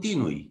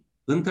 continui.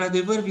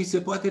 Într-adevăr, vi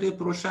se poate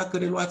reproșa că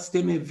reluați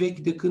teme vechi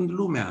de când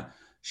lumea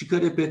și că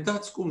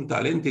repetați cu un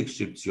talent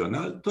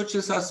excepțional tot ce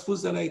s-a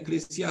spus de la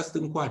Eclesiast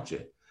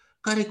încoace.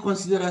 Care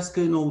considerați că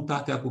e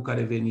noutatea cu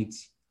care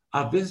veniți?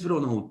 Aveți vreo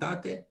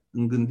noutate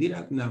în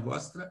gândirea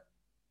dumneavoastră?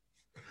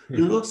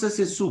 În loc să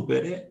se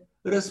supere,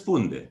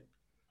 răspunde.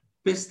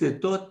 Peste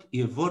tot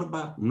e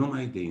vorba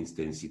numai de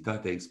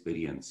intensitatea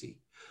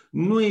experienței.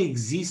 Nu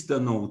există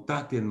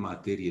noutate în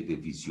materie de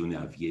viziune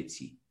a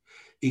vieții.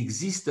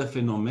 Există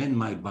fenomen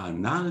mai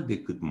banal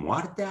decât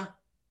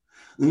moartea?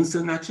 Însă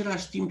în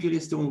același timp el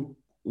este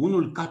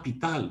unul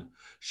capital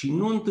și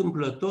nu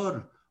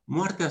întâmplător.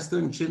 Moartea stă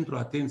în centrul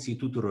atenției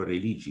tuturor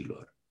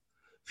religiilor.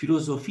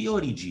 Filozofie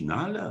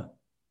originală?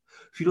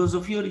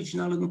 Filozofie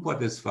originală nu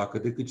poate să facă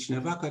decât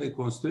cineva care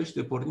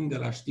construiește pornind de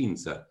la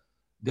știință,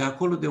 de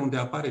acolo de unde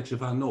apare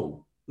ceva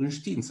nou. În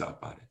știință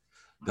apare.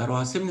 Dar o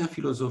asemenea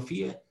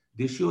filozofie,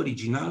 deși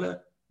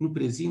originală, nu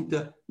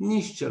prezintă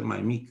nici cel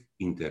mai mic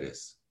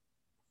interes.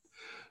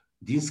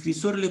 Din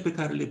scrisorile pe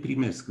care le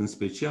primesc, în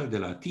special de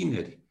la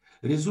tineri,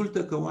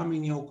 rezultă că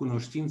oamenii au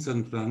cunoștință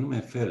într-un anume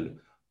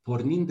fel,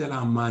 pornind de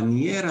la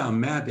maniera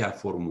mea de a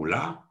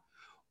formula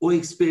o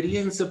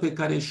experiență pe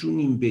care și un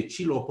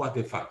imbecil o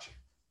poate face.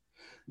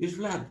 Deci,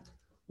 Vlad,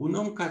 un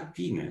om ca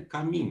tine,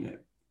 ca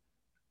mine,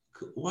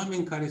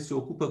 oameni care se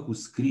ocupă cu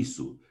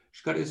scrisul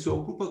și care se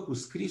ocupă cu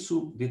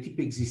scrisul de tip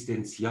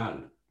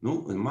existențial,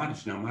 nu? În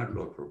marginea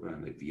marilor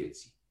probleme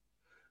vieții,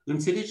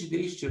 înțelegi de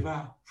aici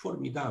ceva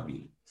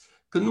formidabil.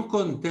 Că nu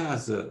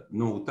contează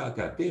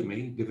noutatea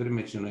temei, de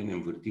vreme ce noi ne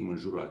învârtim în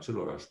jurul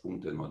acelorași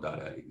puncte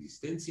nodale ale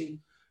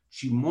existenței,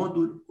 ci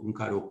modul în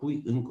care o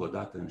pui încă o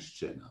dată în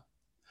scenă.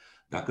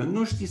 Dacă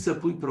nu știi să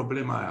pui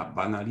problema aia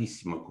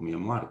banalisimă, cum e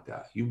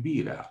moartea,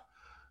 iubirea,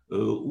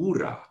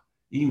 ura,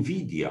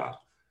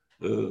 invidia,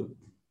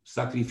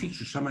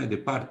 sacrificiu și așa mai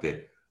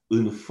departe,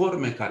 în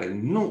forme care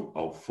nu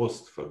au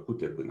fost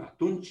făcute până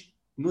atunci,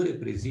 nu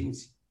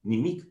reprezinți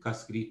nimic ca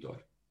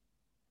scriitor.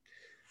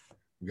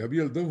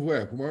 Gabriel, dăm voie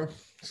acum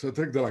să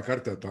trec de la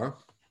cartea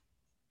ta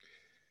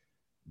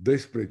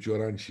despre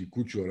Cioran și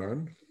cu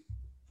Cioran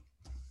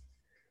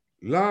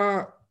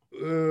la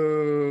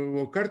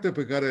o carte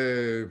pe care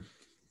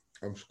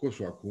am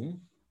scos-o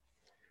acum,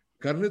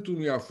 Carnetul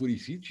unui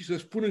afurisit, și să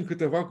spun în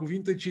câteva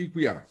cuvinte ce-i cu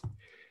ea.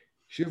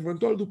 Și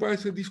eventual după aia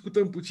să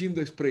discutăm puțin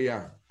despre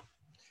ea.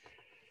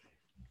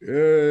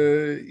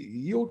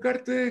 E o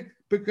carte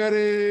pe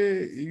care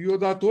eu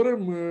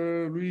datorăm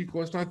lui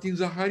Constantin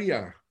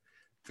Zaharia,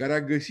 care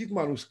a găsit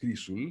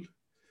manuscrisul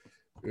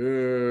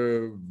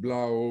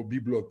la o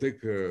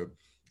bibliotecă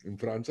în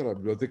Franța, la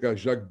biblioteca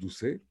Jacques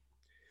Doucet.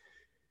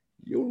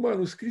 E un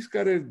manuscris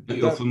care...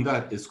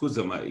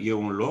 Scuză-mă, e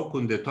un loc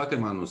unde toate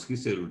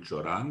manuscrisele lui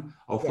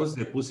Cioran au fost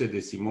depuse de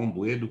Simon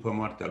Bouet după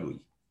moartea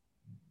lui.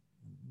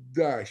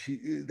 Da,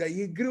 dar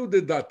e greu de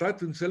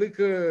datat. Înțeleg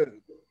că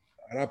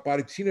ar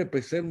aparține pe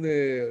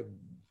semne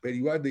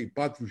perioadei 41-46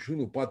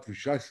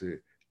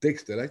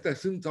 textele astea.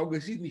 Au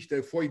găsit niște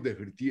foi de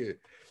hârtie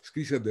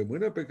scrise de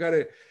mână pe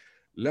care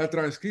le-a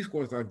transcris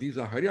Constantin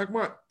Zaharia.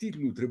 Acum,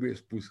 titlul trebuie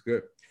spus,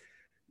 că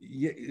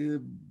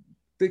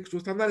textul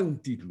ăsta nu are un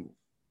titlu.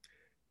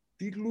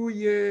 Titlul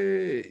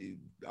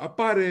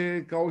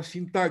apare ca o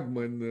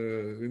sintagmă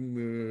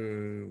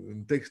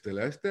în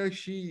textele astea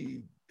și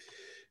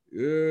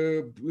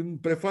în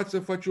prefață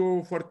face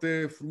o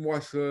foarte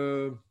frumoasă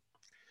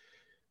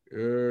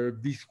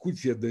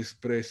discuție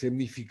despre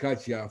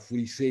semnificația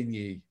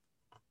furiseniei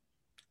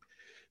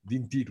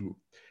din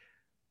titlu.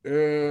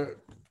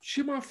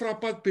 Ce m-a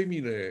frapat pe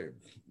mine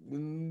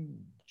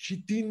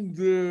citind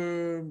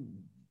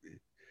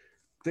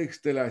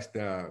textele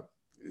astea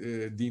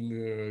din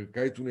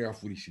Caietul unui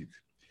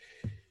afurisit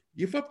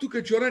e faptul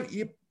că Cioran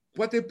e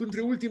poate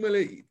printre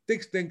ultimele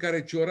texte în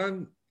care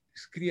Cioran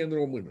scrie în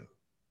română.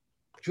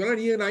 Cioran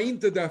e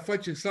înainte de a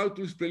face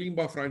saltul spre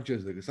limba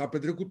franceză. S-a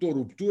petrecut o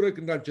ruptură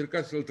când a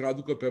încercat să-l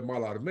traducă pe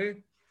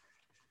Mallarmé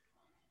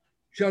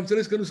și a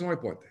înțeles că nu se mai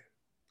poate.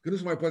 Că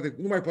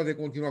nu mai poate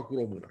continua cu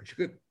româna. Și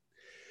că,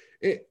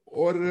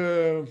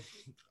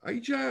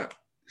 aici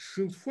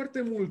sunt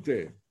foarte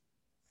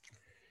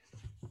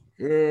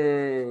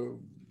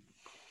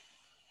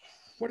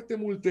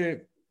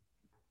multe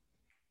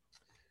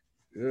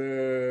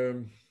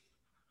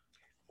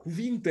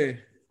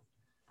cuvinte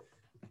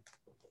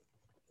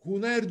cu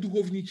un aer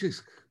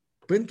duhovnicesc.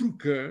 Pentru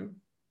că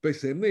pe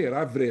semne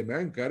era vremea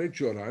în care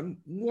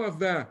Cioran nu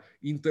avea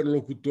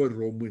interlocutori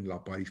români la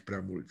Paris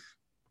prea mulți.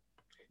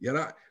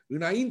 Era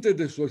înainte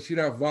de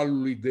sosirea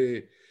valului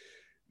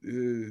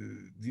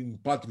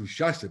din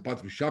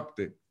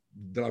 46-47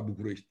 de la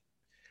București.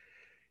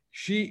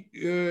 Și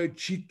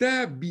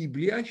citea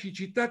Biblia și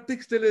citea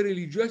textele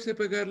religioase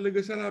pe care le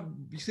găsea la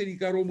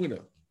Biserica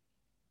Română.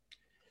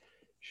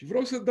 Și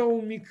vreau să dau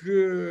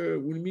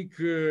un mic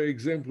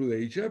exemplu de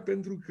aici,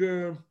 pentru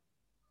că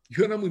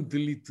eu n-am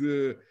întâlnit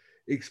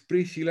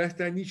expresiile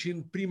astea nici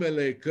în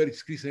primele cărți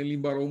scrise în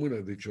limba română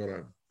de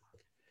Cioran.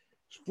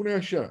 Spune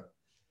așa: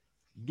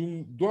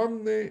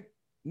 Doamne,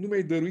 nu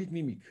mi-ai dăruit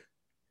nimic,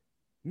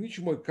 nici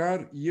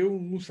măcar eu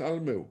nu-s al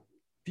meu.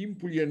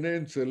 Timpul e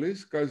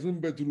neînțeles ca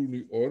zâmbetul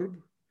unui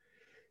orb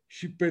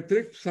și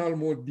petrec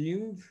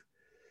psalmodind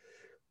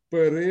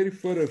păreri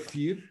fără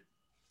fir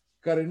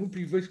care nu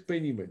privesc pe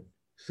nimeni.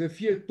 Să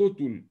fie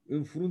totul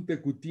în frunte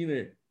cu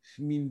tine,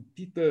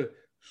 smintită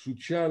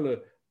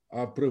suceală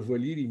a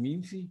prăvălirii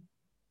minții,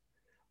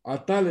 a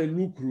tale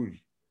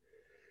lucruri,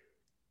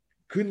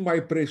 când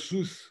mai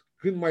presus,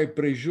 când mai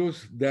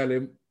prejos de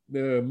ale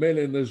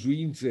mele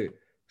năzuințe,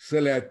 să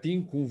le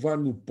ating cumva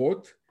nu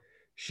pot,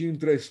 și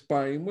între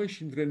spaimă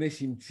și între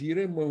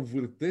nesimțire mă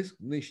învârtesc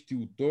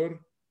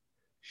neștiutor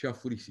și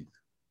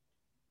afurisit.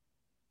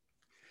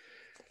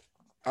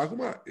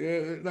 Acum,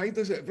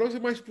 înainte vreau să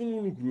mai spun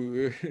un lucru.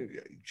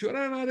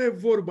 Cioran are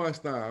vorba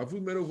asta, a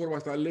avut mereu vorba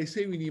asta,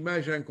 laissez une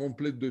image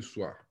incomplète de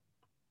soi.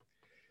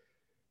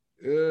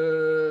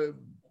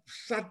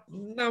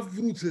 N-a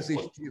vrut să se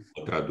știe.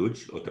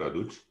 O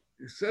traduci?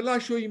 Să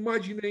lași o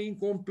imagine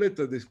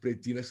incompletă despre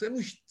tine, să nu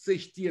se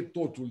știe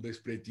totul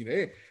despre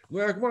tine.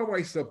 Noi acum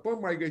mai săpăm,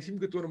 mai găsim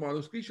câte un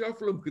manuscris și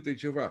aflăm câte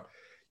ceva.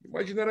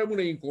 Imaginea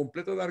rămâne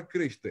incompletă, dar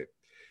crește.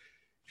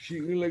 Și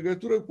în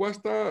legătură cu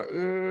asta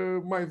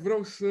mai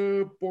vreau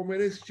să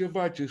pomenesc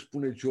ceva ce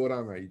spune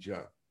Cioran aici.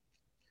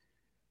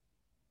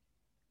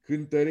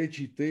 Când te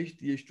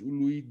recitești, ești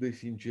uluit de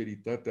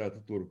sinceritatea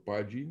atâtor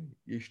pagini,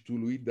 ești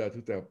uluit de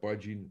atâtea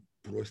pagini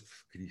prost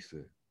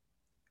scrise.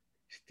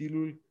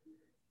 Stilul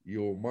e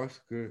o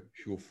mască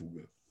și o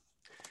fugă.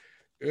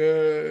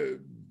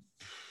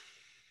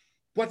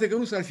 Poate că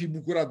nu s-ar fi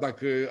bucurat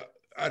dacă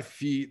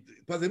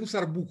poate nu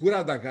s-ar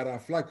bucura dacă ar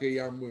afla că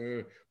i-am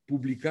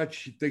publicat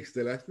și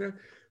textele astea,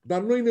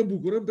 dar noi ne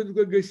bucurăm pentru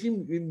că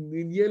găsim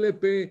în ele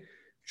pe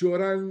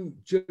Cioran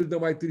cel de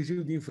mai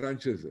târziu din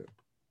franceză.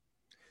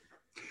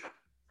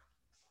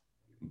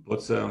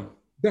 Pot să...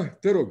 Da,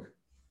 te rog.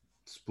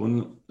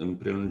 Spun în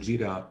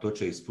prelungirea tot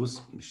ce ai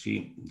spus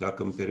și,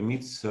 dacă îmi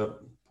permiți,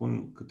 să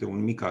pun câte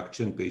un mic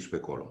accent pe aici pe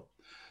acolo.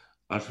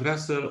 Aș vrea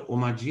să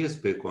omagiez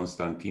pe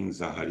Constantin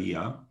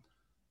Zaharia,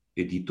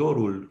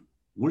 editorul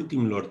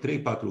ultimilor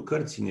 3-4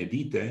 cărți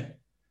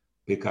inedite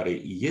pe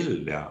care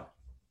el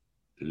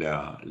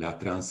le-a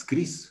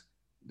transcris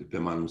de pe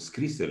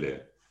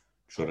manuscrisele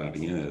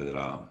cioraniene de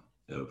la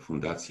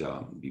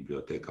Fundația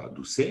Biblioteca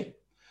Duse,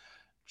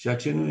 ceea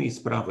ce nu îi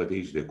spravă de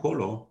aici de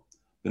acolo,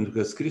 pentru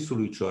că scrisul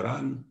lui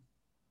Cioran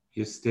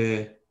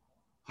este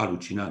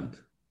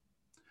halucinant.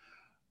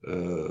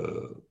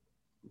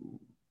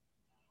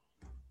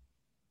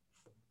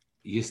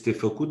 Este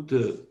făcut,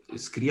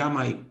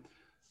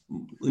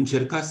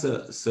 încerca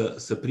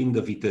să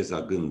prindă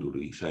viteza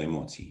gândului și a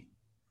emoției.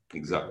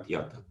 Exact,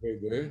 iată.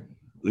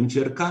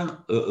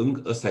 Încerca,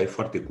 ăsta e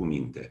foarte cu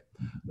minte.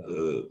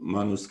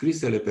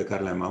 Manuscrisele pe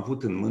care le-am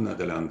avut în mână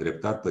de la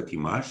îndreptar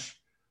pătimași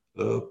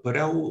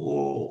păreau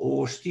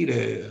o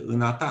știre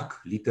în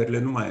atac. Literele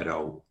nu mai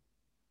erau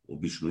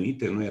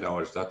obișnuite, nu erau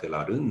așezate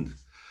la rând.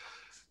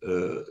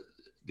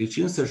 Deci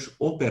însăși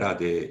opera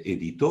de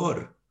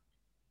editor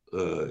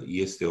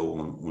este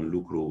un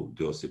lucru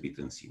deosebit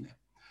în sine.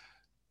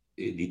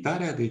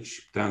 Editarea,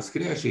 deci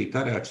transcrierea și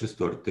editarea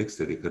acestor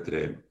texte de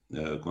către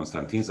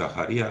Constantin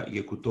Zaharia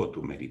e cu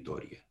totul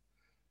meritorie.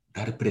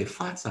 Dar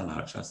prefața la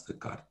această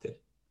carte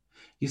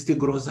este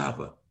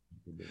grozavă.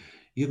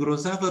 E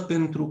grozavă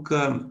pentru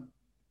că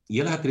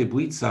el a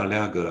trebuit să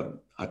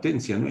aleagă,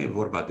 atenție, nu e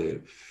vorba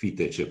de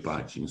fitece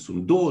pagini,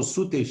 sunt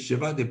 200 și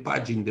ceva de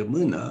pagini de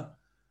mână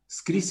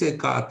scrise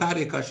ca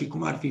atare, ca și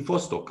cum ar fi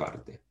fost o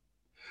carte.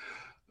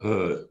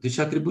 Deci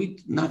a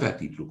trebuit, n-avea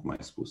titlu, cum ai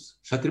spus,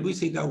 și a trebuit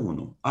să-i dea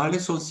unul. A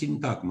ales o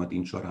sintagmă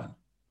din Cioran,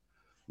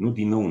 nu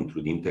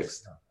dinăuntru, din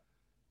text.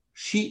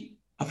 Și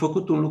a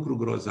făcut un lucru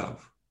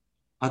grozav.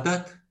 A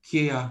dat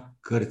cheia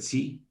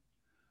cărții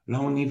la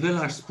un nivel,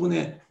 aș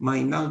spune,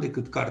 mai înalt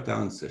decât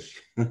cartea însăși.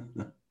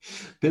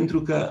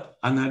 Pentru că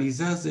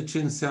analizează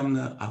ce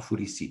înseamnă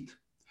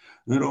afurisit.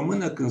 În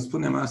română, când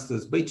spunem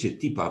astăzi, băi, ce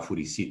tip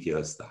afurisit e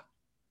ăsta?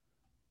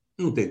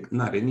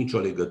 Nu are nicio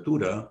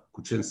legătură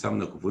cu ce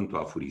înseamnă cuvântul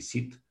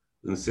afurisit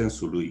în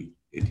sensul lui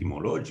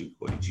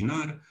etimologic,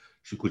 originar,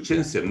 și cu ce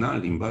însemna în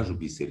limbajul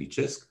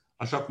bisericesc,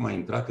 așa cum a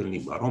intrat în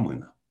limba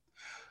română.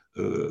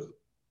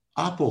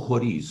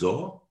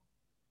 Apohorizo,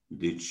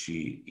 deci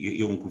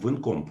e un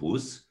cuvânt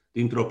compus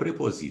dintr-o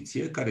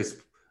prepoziție care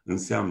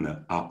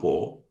înseamnă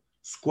apo,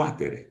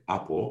 scoatere,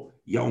 apo,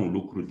 ia un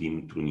lucru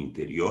dintr-un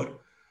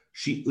interior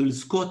și îl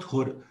scot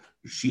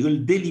și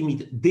îl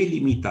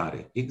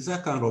delimitare.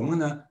 Exact ca în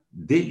română,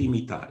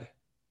 delimitare.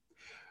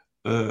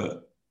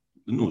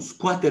 Nu,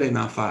 scoatere în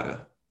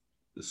afară.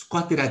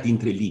 Scoaterea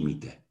dintre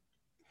limite.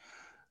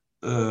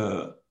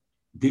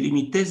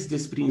 Delimitez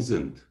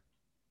desprinzând.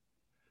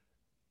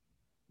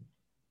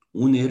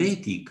 Un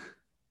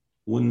eretic,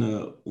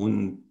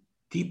 un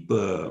tip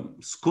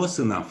scos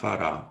în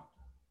afara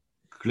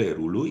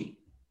clerului,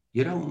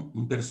 era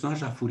un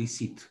personaj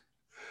afurisit.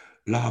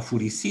 La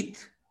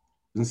afurisit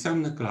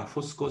înseamnă că a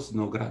fost scos din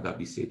ograda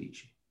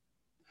bisericii.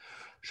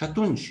 Și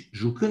atunci,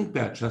 jucând pe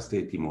această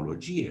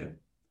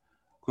etimologie,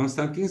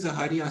 Constantin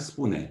Zaharia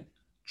spune: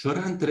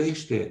 Cioran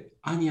trăiește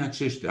anii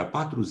aceștia, 40-46,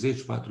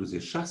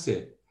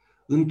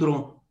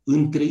 într-un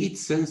întreit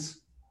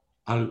sens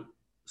al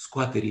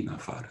scoaterii în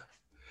afară.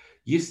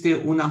 este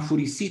un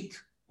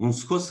afurisit, un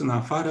scos în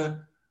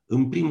afară,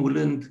 în primul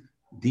rând,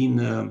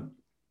 din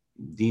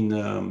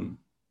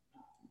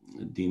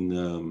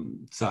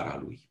țara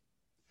lui.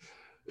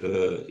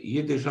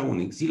 E deja un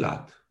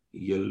exilat.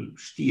 El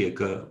știe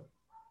că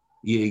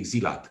e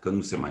exilat, că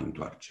nu se mai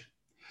întoarce.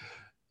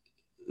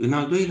 În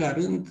al doilea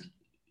rând,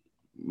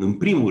 în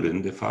primul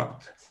rând, de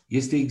fapt,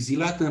 este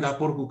exilat în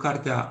raport cu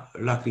cartea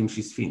Lacrimi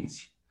și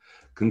Sfinți.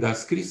 Când a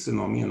scris în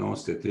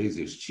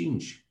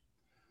 1935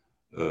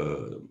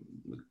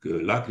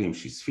 Lacrimi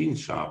și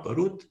Sfinți și a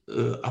apărut,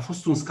 a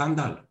fost un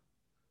scandal.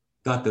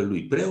 Tatăl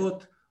lui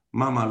preot,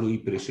 mama lui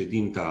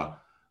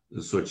președinta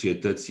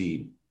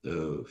Societății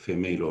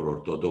Femeilor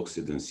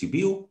Ortodoxe din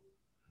Sibiu,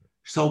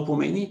 și s-au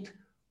pomenit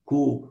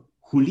cu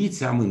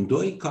huliți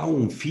amândoi ca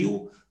un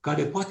fiu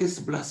care poate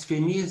să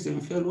blasfemieze în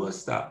felul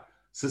ăsta,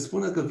 să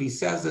spună că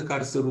visează că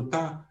ar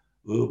săruta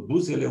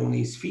buzele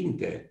unei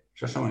sfinte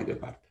și așa mai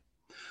departe.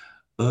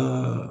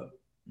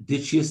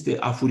 Deci este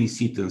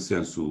afurisit în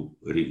sensul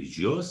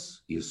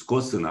religios, e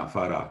scos în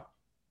afara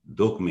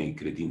dogmei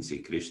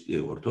credinței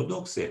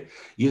ortodoxe,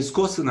 e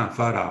scos în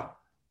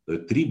afara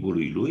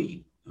tribului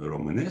lui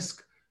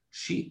românesc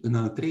și, în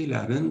al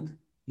treilea rând,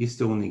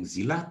 este un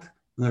exilat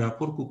în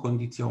raport cu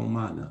condiția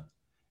umană.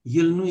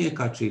 El nu e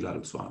ca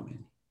ceilalți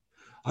oameni.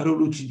 Are o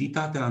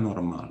luciditate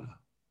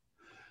anormală.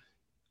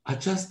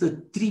 Această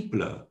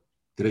triplă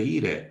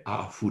trăire a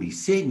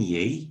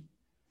afuriseniei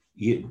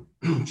e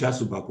cea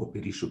sub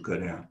acoperișul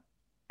căreia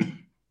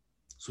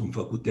sunt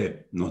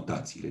făcute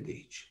notațiile de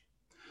aici.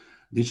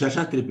 Deci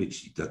așa trebuie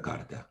citită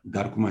cartea.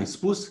 Dar, cum ai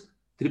spus,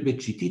 trebuie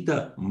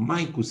citită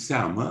mai cu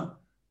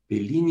seamă pe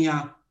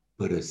linia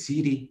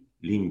părăsirii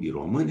limbii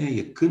române.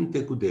 E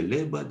cântecul de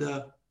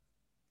lebădă,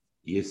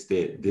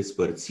 este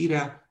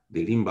despărțirea de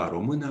limba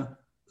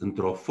română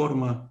într-o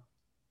formă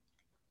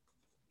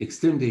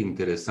extrem de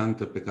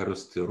interesantă pe care o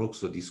să te rog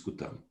să o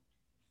discutăm.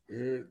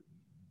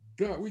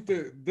 Da,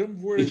 uite, dăm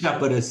voie... Deci a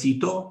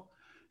părăsit-o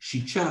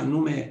și ce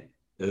anume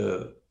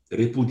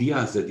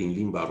repudiază din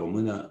limba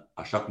română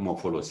așa cum o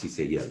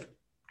folosise el.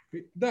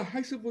 Da,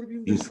 hai să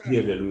vorbim din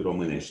scrierile lui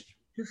românești.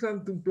 Ce s-a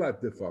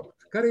întâmplat, de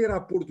fapt? Care e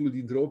raportul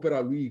dintre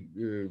opera lui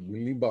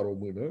în limba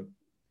română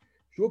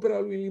și opera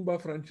lui în limba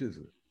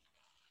franceză?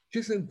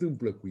 Ce se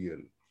întâmplă cu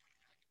el?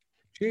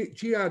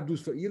 Ce i-a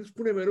adus? El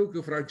spune mereu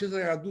că franceza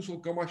i-a adus o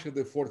cămașă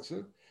de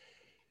forță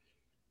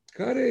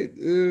care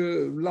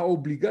l-a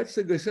obligat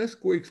să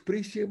găsească o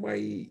expresie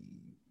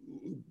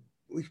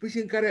o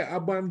expresie în care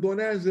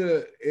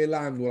abandonează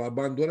elanul,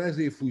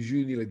 abandonează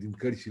efuziunile din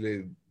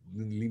cărțile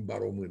din limba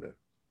română.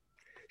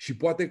 Și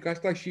poate că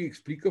asta și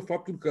explică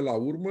faptul că, la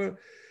urmă,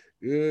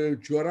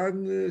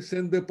 Cioran se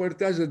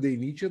îndepărtează de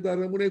Nietzsche, dar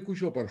rămâne cu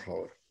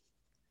Schopenhauer.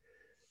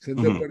 Se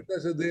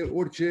îndepărtează de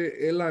orice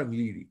elan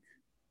liric.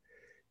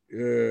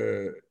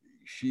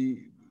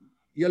 Și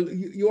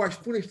eu aș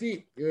spune,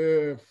 știi,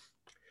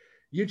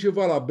 e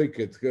ceva la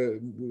Beckett, că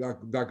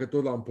dacă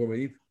tot l-am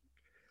pomenit,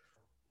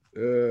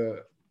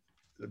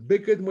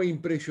 Beckett mă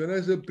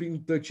impresionează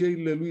prin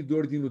tăcerile lui de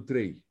ordinul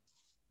 3.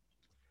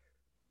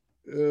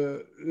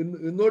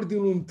 În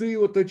ordinul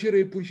 1 o tăcere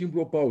e pur și simplu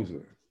o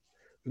pauză.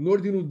 În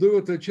ordinul 2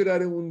 o tăcere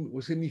are o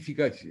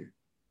semnificație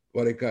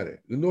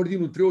oarecare. În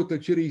ordinul 3 o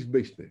tăcere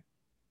izbește.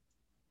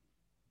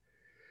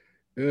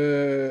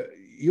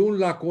 E un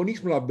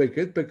laconism la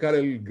Beckett pe care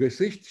îl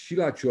găsești și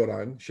la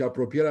Cioran și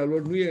apropierea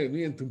lor nu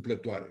e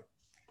întâmplătoare.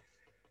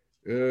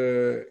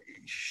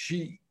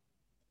 Și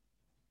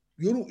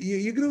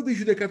e greu de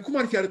judecat. Cum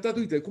ar fi arătat,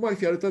 uite, cum ar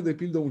fi arătat de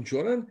pildă un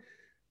Cioran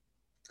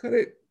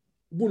care,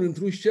 bun,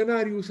 într-un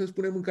scenariu, să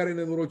spunem, în care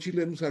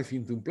nenorocirile nu s-ar fi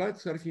întâmplat,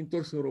 s-ar fi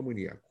întors în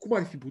România. Cum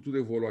ar fi putut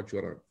evolua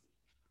Cioran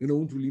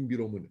înăuntru limbii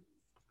române?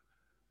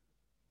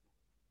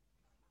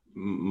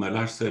 Mă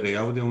lași să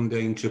reiau de unde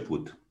ai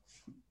început.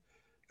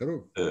 Te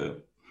rog.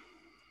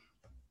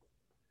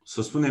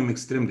 Să spunem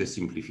extrem de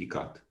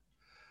simplificat.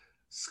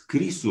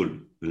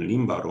 Scrisul în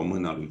limba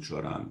română a lui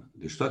Cioran,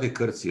 deci toate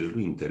cărțile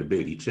lui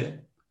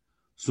interbelice,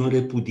 sunt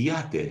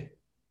repudiate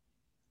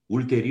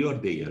ulterior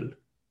de el,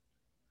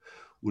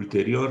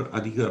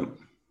 adică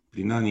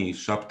prin anii 70-80,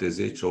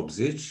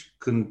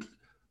 când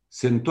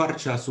se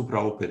întoarce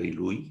asupra operei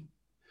lui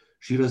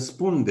și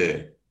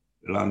răspunde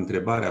la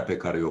întrebarea pe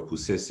care o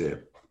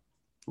pusese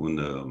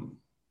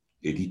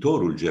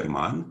editorul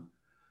german.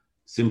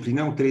 Se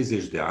împlineau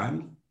 30 de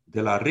ani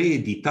de la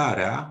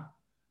reeditarea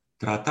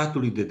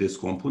Tratatului de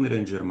descompunere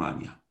în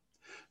Germania.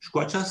 Și cu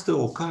această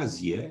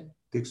ocazie,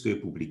 textul e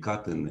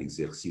publicat în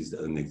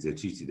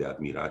exerciții de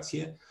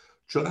admirație,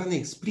 Cioran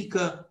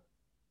explică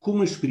cum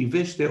își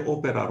privește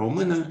opera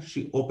română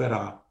și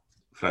opera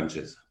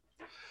franceză.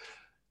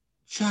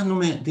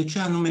 De ce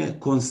anume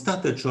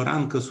constată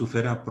Cioran că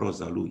suferea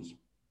proza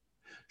lui?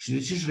 Și de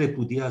ce își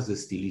repudiază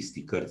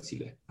stilistic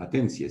cărțile?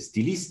 Atenție,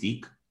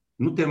 stilistic,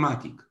 nu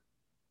tematic.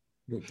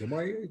 Nu,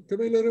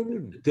 temele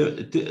rămân.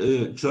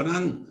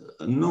 Cioran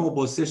nu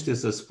obosește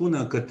să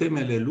spună că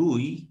temele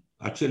lui,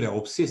 acelea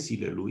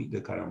obsesiile lui,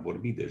 de care am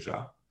vorbit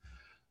deja,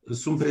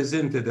 sunt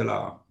prezente de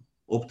la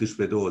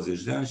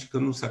 18-20 de ani și că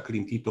nu s-a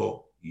clintit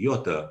o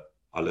iotă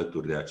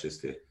alături de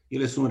aceste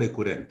ele sunt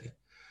recurente.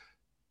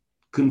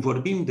 Când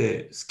vorbim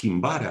de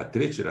schimbarea,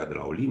 trecerea de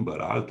la o limbă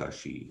la alta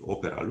și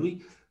opera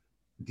lui,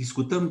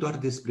 discutăm doar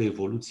despre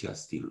evoluția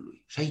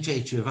stilului. Și aici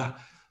e ceva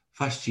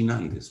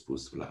fascinant de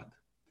spus,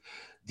 Vlad.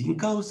 Din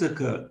cauza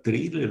că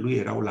trăirile lui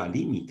erau la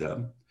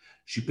limită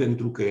și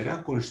pentru că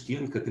era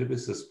conștient că trebuie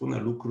să spună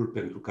lucruri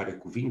pentru care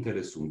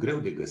cuvintele sunt greu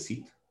de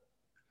găsit,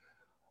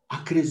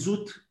 a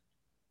crezut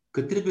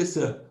că trebuie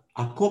să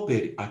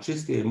acoperi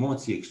aceste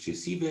emoții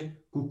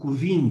excesive cu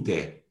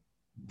cuvinte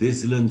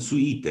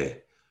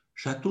dezlănțuite.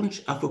 Și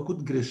atunci a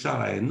făcut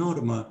greșeala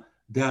enormă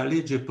de a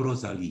alege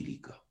proza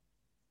lirică.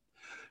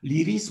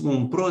 Lirismul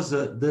în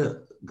proză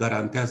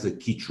garantează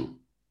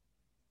chiciu.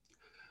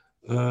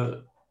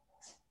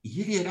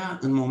 El era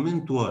în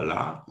momentul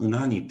ăla, în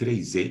anii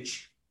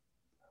 30,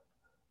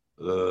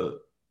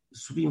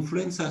 sub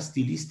influența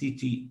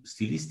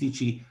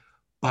stilisticii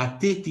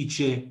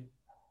patetice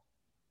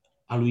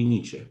a lui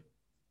Nietzsche.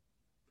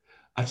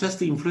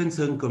 Această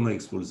influență încă nu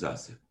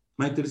expulzase.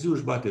 Mai târziu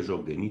își bate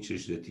joc de Nietzsche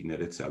și de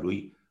tinerețea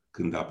lui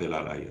când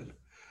apela la el.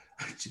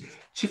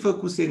 Ce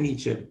făcuse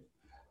Nietzsche?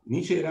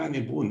 Nietzsche era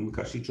nebun,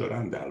 ca și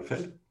Cioran de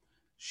altfel,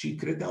 și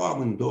credeau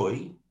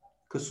amândoi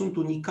că sunt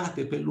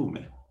unicate pe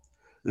lume.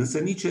 Însă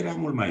Nietzsche era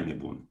mult mai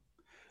nebun.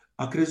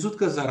 A crezut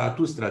că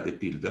Zaratustra, de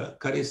pildă,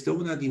 care este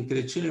una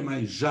dintre cele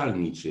mai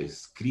jalnice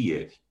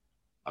scrieri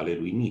ale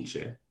lui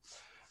Nietzsche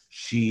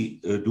și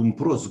de un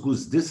prost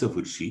gust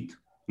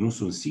desăvârșit, nu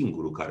sunt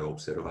singurul care a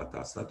observat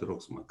asta, te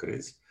rog să mă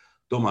crezi,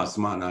 Thomas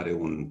Mann are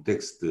un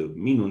text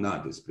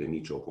minunat despre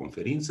Nietzsche, o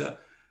conferință,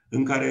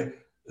 în care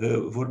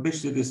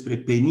vorbește despre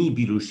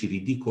penibilul și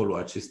ridicolul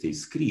acestei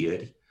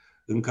scrieri,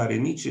 în care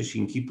Nietzsche își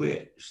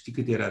închipuie, știi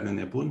cât era de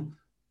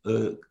nebun,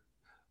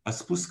 a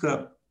spus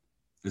că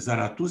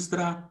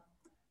Zaratustra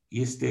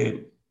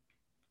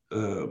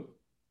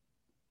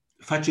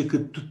face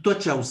cât tot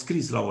ce au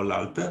scris la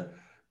oaltă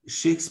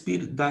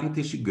Shakespeare,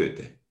 Dante și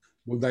Goethe.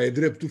 Bun, dar e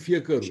dreptul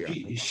fiecăruia.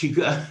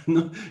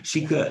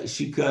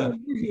 Și că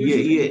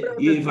e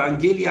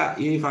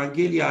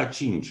Evanghelia a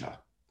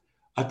cincea.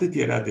 Atât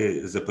era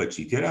de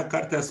zăpăcit. Era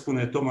cartea,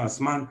 spune Thomas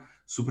Mann,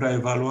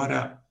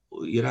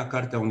 era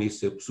cartea unei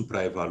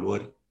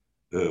supraevaluări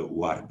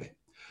oarbe.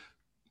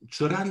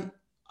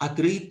 Cioran a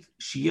trăit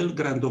și el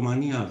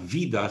grandomania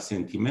vidă a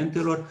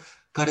sentimentelor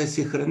care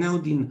se hrăneau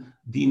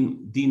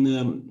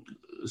din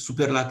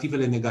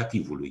superlativele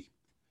negativului.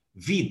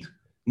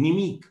 Vid,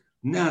 nimic,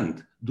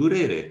 neant,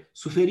 durere,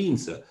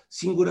 suferință,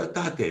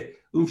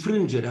 singurătate,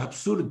 înfrângere,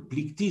 absurd,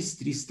 plictis,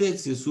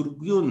 tristețe,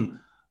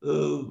 surghiun,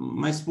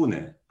 mai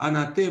spune,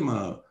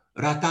 anatemă,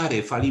 ratare,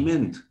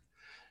 faliment.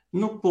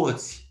 Nu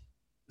poți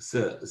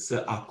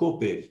să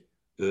acoperi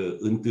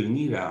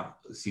întâlnirea,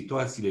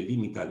 situațiile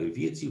limite ale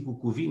vieții cu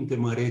cuvinte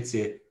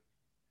mărețe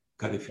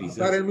care frizează.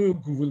 Ratare nu e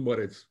un cuvânt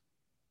măreț.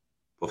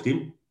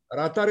 Poftim?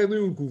 Ratare nu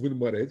e un cuvânt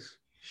măreț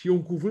și e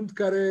un cuvânt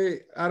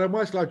care a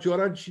rămas la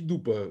Cioran și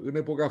după, în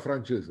epoca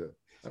franceză.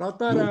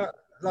 Ratarea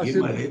la e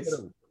măreț.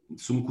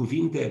 Sunt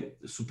cuvinte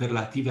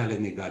superlative ale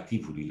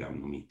negativului, le-am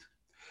numit.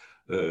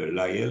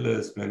 La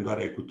el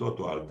splendoarea e cu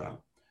totul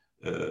alta.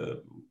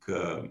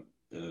 Că,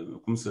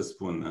 cum să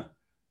spun,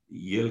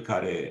 el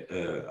care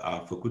a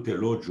făcut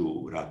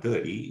elogiu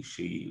ratării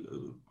și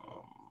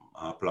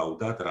a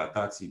aplaudat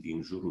ratații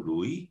din jurul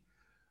lui,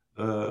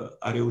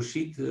 a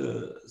reușit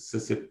să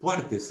se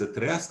poarte, să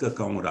trăiască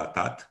ca un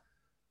ratat,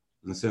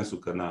 în sensul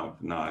că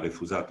n-a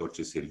refuzat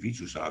orice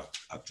serviciu și a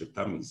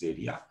acceptat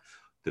mizeria,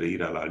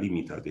 trăirea la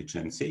limita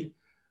decenței.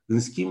 În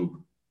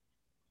schimb,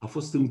 a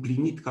fost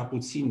împlinit ca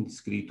puțin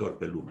scriitor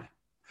pe lume.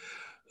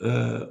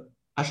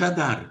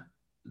 Așadar,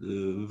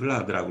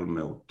 Vlad, dragul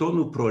meu,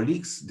 tonul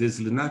prolix,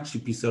 dezlânat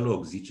și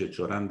pisăloc, zice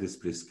Cioran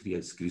despre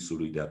scrisul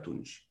lui de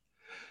atunci.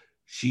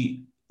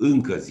 Și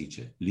încă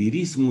zice,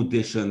 lirismul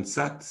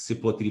deșănțat se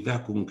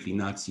potrivea cu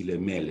înclinațiile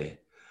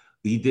mele.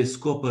 Îi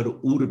descoper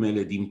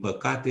urmele din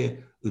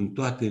păcate în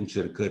toate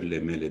încercările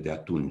mele de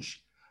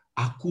atunci.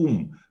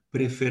 Acum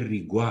prefer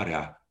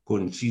rigoarea,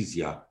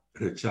 concizia,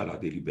 răceala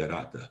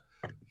deliberată.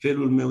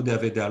 Felul meu de a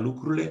vedea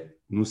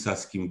lucrurile nu s-a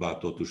schimbat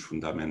totuși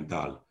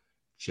fundamental.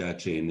 Ceea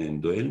ce e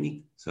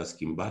neîndoielnic, s-a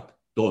schimbat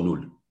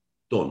tonul.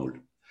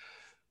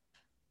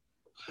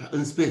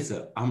 În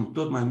speță, am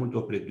tot mai mult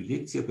o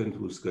predilecție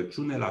pentru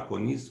uscăciune,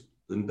 laconism,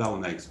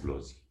 întotdeauna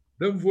explozii.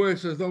 Dăm voie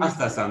să-ți dau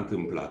Asta s-a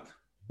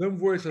întâmplat. Dăm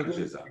voie să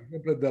dau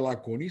exemple de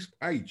laconism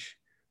aici,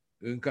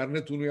 în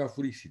carnetul unui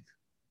afurisit.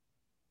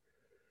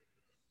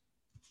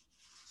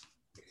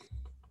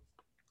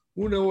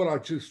 Uneori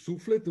acest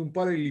suflet îmi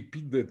pare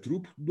lipit de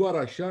trup, doar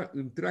așa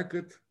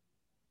întreagăt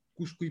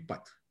cu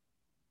scuipat.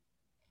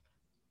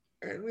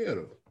 Nu e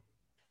rău.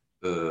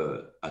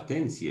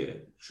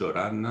 Atenție,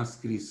 Cioran n-a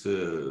scris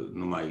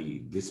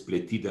numai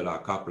despletit de la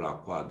cap la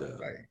coadă.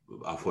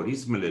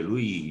 Aforismele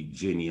lui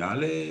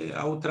geniale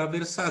au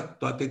traversat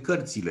toate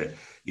cărțile.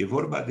 E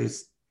vorba de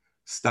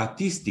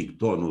statistic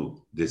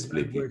tonul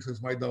despletit. Vrei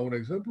să-ți mai dau un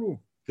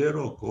exemplu? Te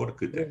rog,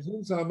 oricâte.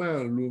 Prezența mea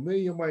în lume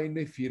e mai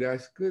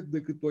nefirească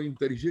decât o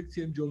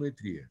interjecție în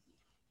geometrie.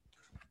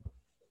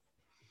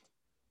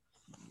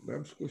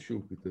 Mi-am scos și eu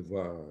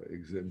câteva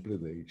exemple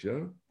de aici.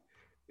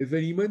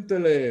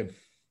 Evenimentele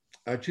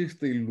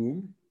acestei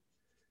lumi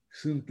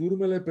sunt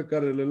urmele pe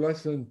care le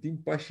lasă în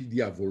timp pașii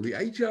diavolului.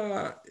 Aici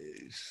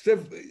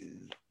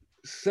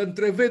se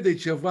întrevede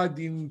ceva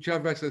din ce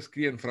avea să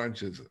scrie în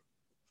franceză.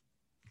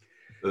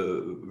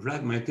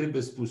 Vlad, mai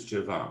trebuie spus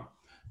ceva.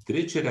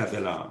 Trecerea de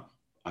la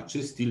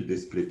acest stil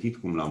despretit,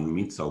 cum l-am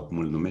numit, sau cum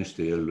îl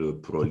numește el,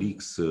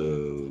 prolix,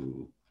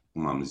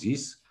 cum am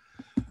zis,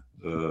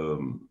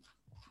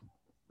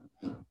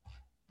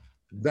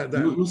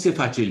 nu se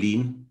face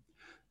lin,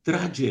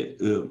 trage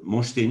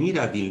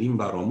moștenirea din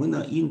limba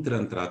română, intră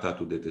în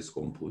tratatul de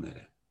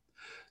descompunere.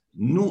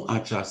 Nu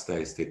aceasta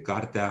este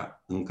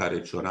cartea în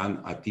care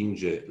Cioran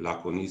atinge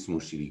laconismul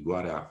și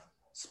rigoarea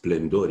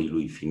splendorii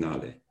lui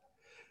finale.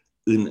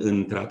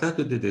 În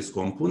tratatul de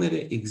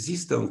descompunere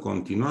există în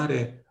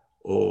continuare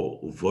o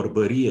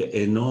vorbărie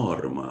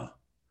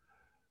enormă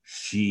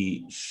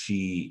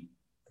și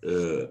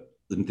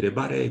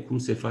întrebarea e cum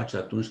se face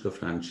atunci că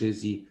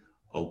francezii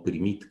au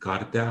primit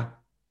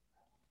cartea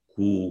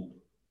cu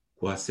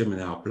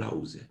asemenea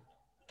aplauze.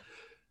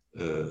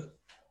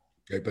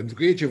 Pentru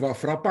că e ceva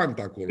frapant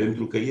acolo.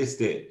 Pentru că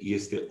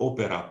este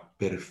opera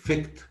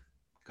perfect,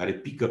 care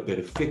pică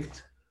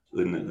perfect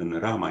în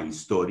rama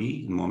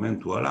istoriei, în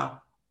momentul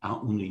ăla,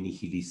 a unui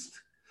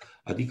nihilist.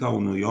 Adică a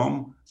unui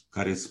om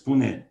care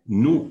spune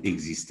nu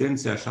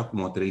existenței așa cum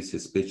o trăise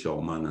specia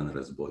umană în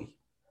război.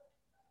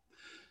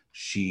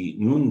 Și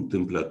nu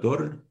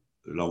întâmplător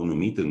l-au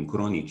numit în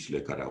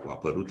cronicile care au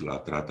apărut la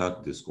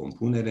tratat de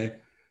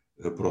descompunere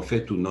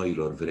profetul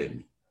noilor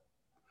vremi.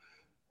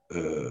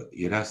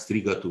 Era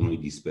strigătul unui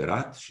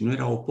disperat și nu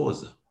era o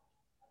poză.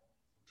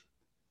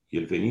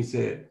 El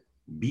venise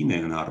bine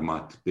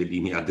înarmat pe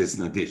linia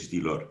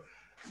deznădejdilor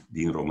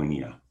din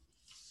România.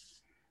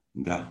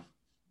 Da.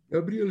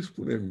 Gabriel,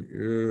 spune-mi,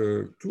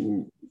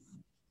 tu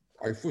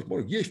ai fost,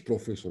 ești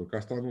profesor, că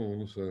asta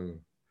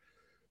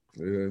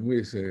nu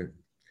iese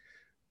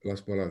la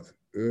spălat.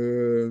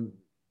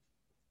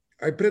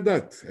 Ai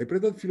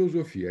predat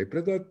filozofie, ai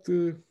predat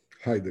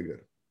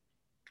Heidegger.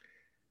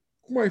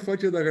 Cum ai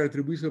face dacă ar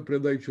trebui să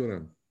predai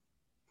Cioran?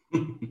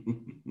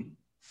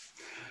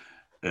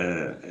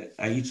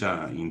 Aici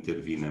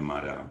intervine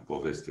marea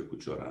poveste cu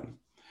Cioran.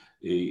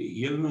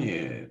 El nu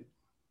e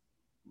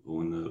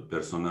un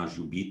personaj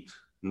iubit,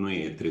 nu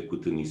e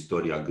trecut în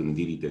istoria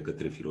gândirii de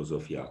către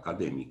filozofia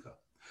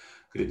academică.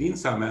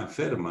 Credința mea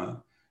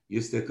fermă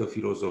este că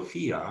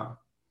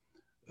filozofia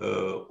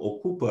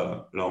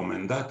ocupă, la un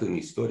moment dat, în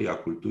istoria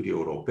culturii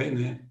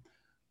europene,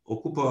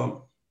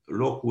 ocupă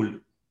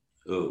locul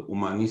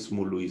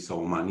umanismului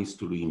sau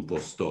umanistului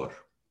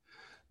impostor.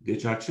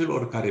 Deci a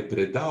celor care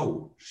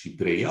predau și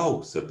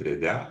preiau să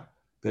predea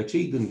pe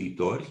acei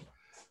gânditori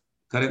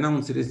care n-au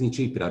înțeles nici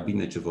ei prea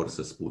bine ce vor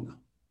să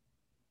spună.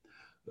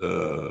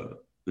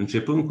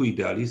 Începând cu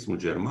idealismul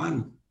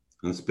german,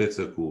 în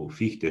speță cu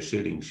Fichte,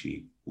 Schelling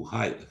și cu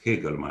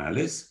Hegel mai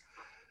ales,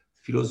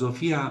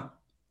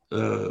 filozofia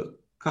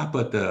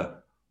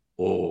capătă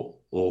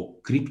o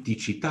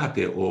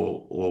cripticitate,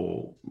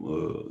 o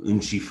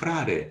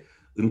încifrare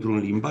într-un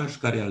limbaj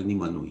care e al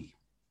nimănui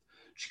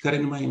și care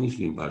nu mai e nici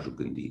limbajul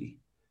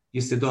gândirii.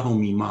 Este doar o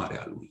mimare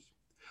a lui.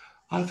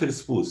 Altfel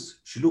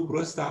spus, și lucrul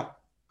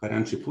ăsta, care a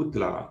început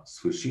la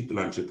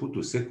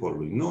începutul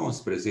secolului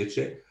XIX,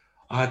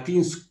 a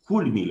atins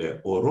culmile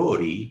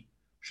ororii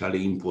și ale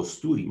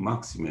imposturii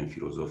maxime în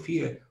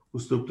filozofie cu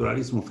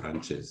structuralismul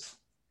francez.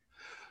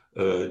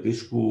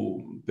 Deci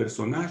cu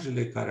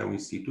personajele care au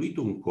instituit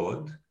un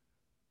cod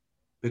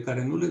pe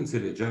care nu-l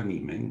înțelegea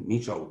nimeni,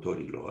 nici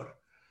autorii lor,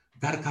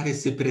 dar care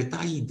se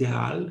preta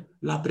ideal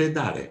la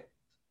predare.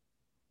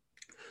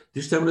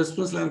 Deci te-am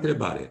răspuns la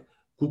întrebare.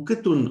 Cu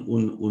cât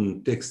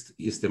un text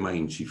este mai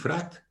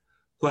încifrat,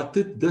 cu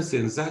atât dă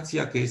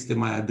senzația că este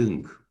mai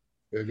adânc.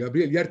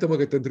 Gabriel, iartă-mă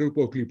că te întreb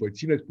o clipă.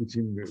 Ține-ți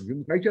puțin.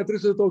 Aici trebuie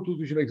să dau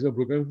totuși un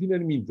exemplu, că îmi vine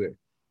în minte.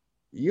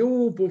 E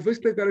o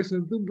poveste care se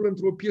întâmplă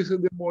într-o piesă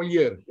de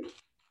Molière,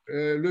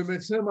 Le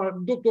Médecin,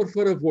 Doctor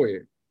fără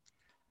voie,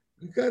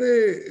 în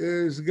care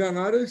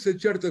zganare se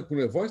ceartă cu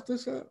nevastă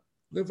sa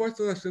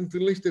se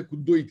întâlnește cu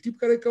doi tipi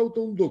care caută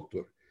un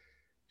doctor.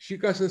 Și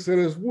ca să se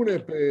răzbune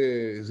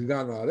pe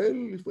zganare,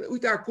 îi spune,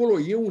 uite, acolo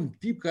e un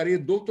tip care e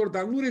doctor,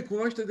 dar nu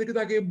recunoaște decât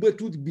dacă e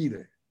bătut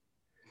bine.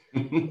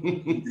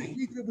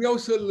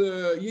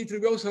 Ei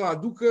trebuiau să-l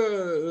aducă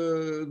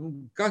în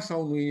casa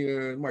unui,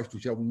 nu mai știu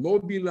ce, un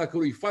nobil, la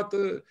cărui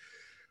fată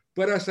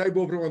părea să aibă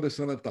o problemă de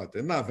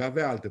sănătate.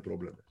 Avea alte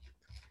probleme.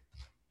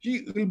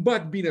 Și îl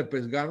bat bine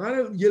pe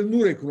zganare, el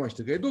nu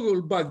recunoaște că e doctor,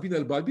 îl bat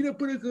bine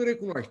până când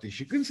recunoaște.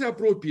 Și când se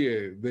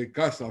apropie de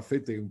casa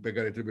fetei pe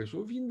care trebuie să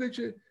o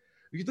vindece,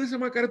 își dă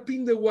seama că ar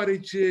prinde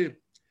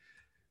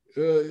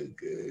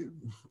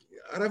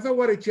ar avea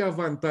oarece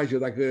avantaje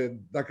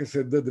dacă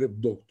se dă drept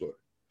doctor.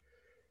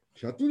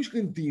 Și atunci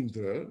când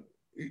intră,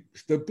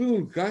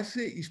 stăpânul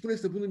casei, îi spune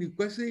stăpânului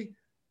casei,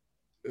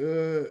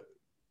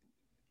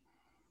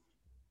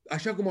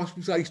 așa cum a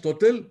spus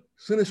Aristotel,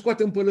 să ne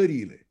scoatem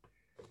pălăriile.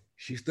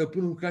 Și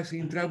stăpânul casei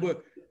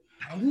întreabă,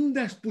 dar unde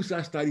a spus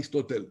asta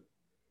Aristotel?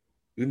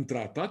 În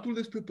tratatul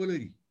despre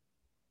pălării.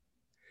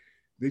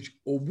 Deci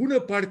o bună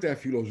parte a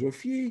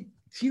filozofiei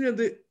ține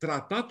de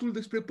tratatul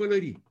despre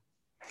pălării.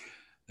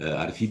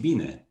 Ar fi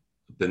bine,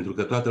 pentru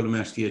că toată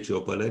lumea știe ce e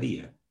o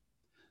pălărie.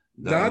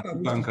 Dar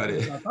nu știu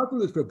tratatul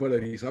despre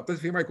pălării, s-ar putea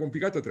să fie mai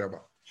complicată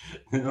treaba.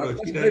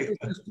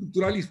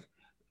 Structuralism.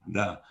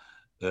 Da.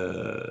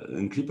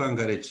 În clipa în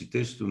care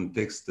citești un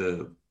text,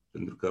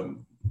 pentru că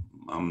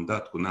am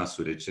dat cu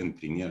nasul recent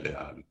prin ele,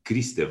 al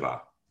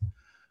Cristeva,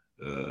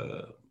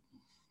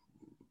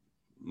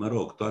 mă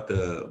rog,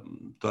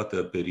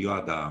 toată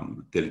perioada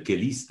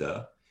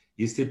telchelistă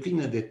este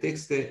plină de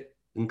texte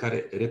în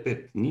care,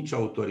 repet, nici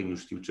autorii nu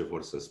știu ce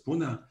vor să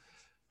spună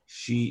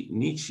și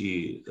nici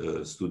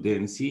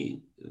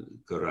studenții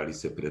cărora li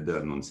se predă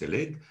nu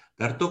înțeleg,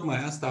 dar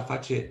tocmai asta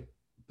face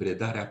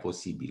predarea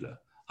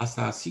posibilă.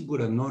 Asta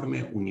asigură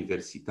norme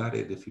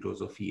universitare de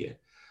filozofie.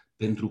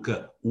 Pentru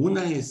că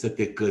una e să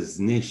te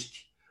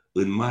căznești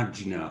în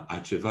marginea a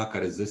ceva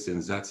care îți dă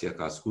senzația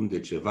că ascunde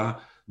ceva,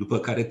 după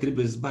care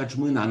trebuie să bagi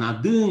mâna în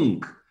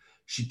adânc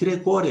și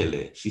trec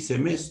orele și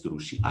semestru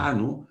și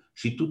anul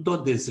și tu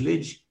tot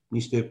dezlegi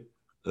niște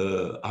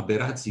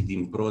aberații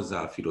din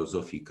proza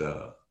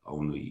filozofică a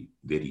unui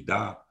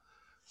Derrida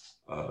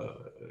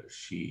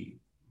și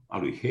a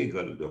lui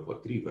Hegel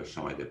deopotrivă și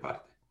așa mai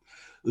departe.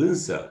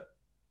 Însă,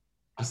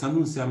 asta nu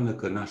înseamnă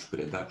că n-aș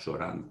preda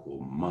Cioran cu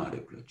o mare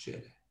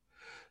plăcere.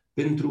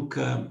 Pentru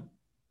că,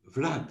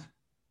 Vlad,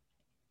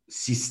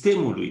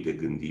 sistemul lui de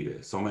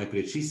gândire, sau mai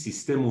precis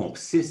sistemul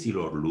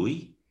obsesiilor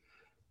lui,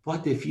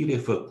 poate fi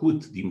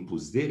refăcut din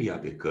puzderia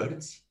de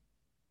cărți,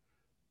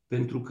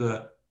 pentru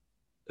că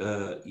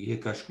e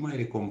ca și cum ai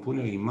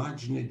recompune o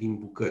imagine din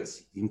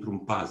bucăți, dintr-un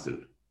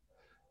puzzle.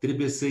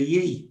 Trebuie să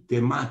iei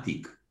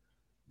tematic.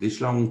 Deci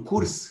la un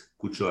curs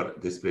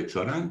despre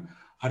Cioran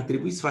ar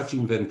trebui să faci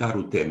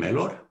inventarul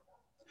temelor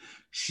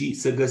și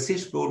să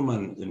găsești pe urmă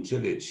în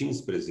cele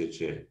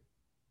 15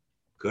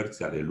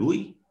 cărți ale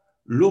lui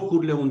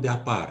locurile unde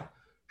apar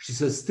și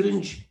să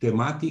strângi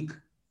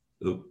tematic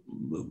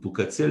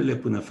bucățelele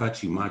până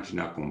faci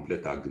imaginea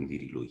completă a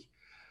gândirii lui.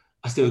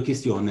 Asta e o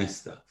chestie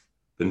onestă,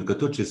 pentru că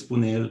tot ce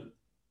spune el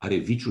are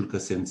viciul că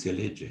se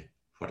înțelege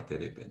foarte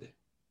repede.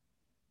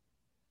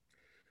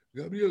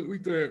 Gabriel,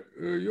 uite,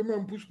 eu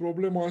mi-am pus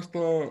problema asta,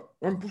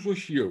 am pus-o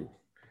și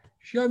eu.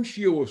 Și am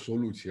și eu o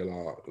soluție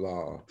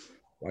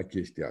la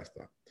chestia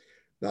asta.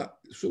 Dar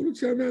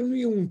soluția mea nu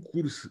e un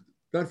curs,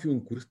 ar fi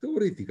un curs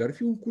teoretic, ar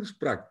fi un curs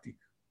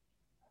practic.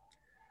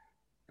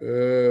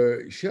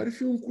 Și ar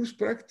fi un curs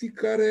practic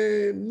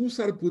care nu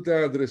s-ar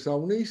putea adresa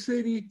unei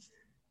serii,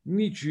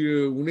 nici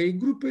unei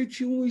grupe, ci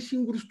unui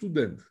singur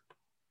student.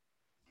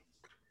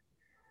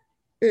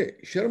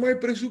 Și ar mai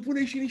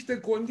presupune și niște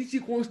condiții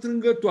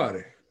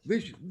constrângătoare.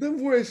 Deci,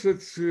 dă-mi voie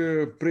să-ți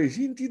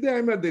prezint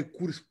ideea mea de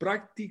curs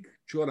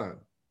practic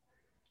Cioran.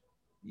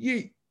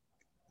 Ei,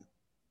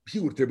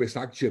 sigur, trebuie să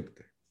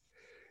accepte.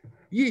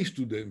 Iei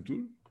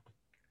studentul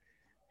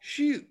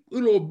și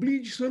îl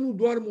obligi să nu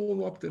doarmă o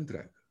noapte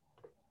întreagă.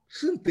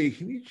 Sunt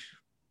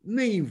tehnici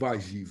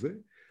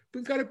neinvazive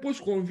prin care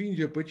poți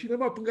convinge pe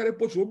cineva, prin care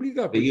poți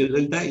obliga pe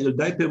cineva. Îl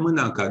dai pe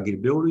mâna ca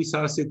ghirbeului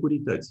sau a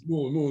securității.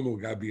 Nu,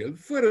 Gabriel,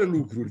 fără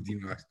lucruri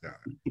din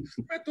astea.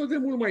 Sunt metode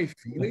mult mai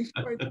fine și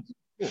mai...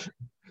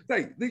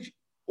 Stai, deci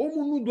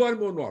omul nu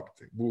doarme o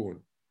noapte.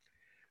 Bun.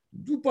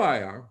 După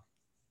aia,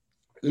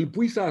 îl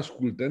pui să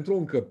asculte într-o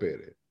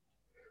încăpere,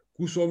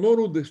 cu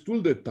sonorul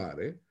destul de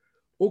tare,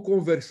 o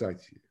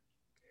conversație.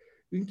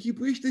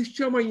 Închipuiește-ți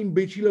cea mai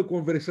imbecilă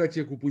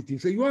conversație cu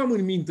putință. Eu am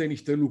în minte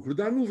niște lucruri,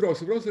 dar nu vreau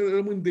să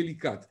rămân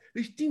delicat.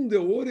 Deci timp de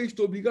ore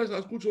ești obligat să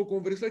asculți o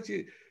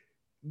conversație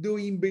de o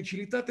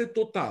imbecilitate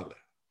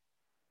totală.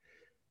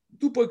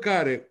 După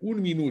care 1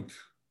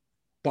 minut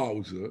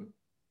pauză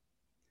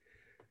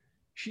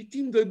și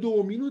timp de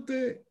 2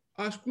 minute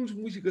asculți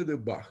muzică de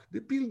Bach.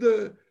 De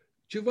pildă,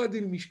 ceva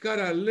din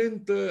mișcarea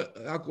lentă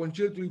a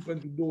concertului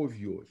pentru 2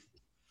 violi.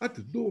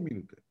 Atât, 2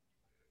 minute.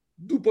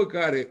 După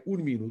care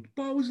 1 minut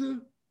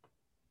pauză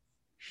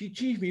și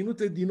 5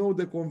 minute din nou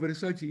de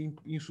conversație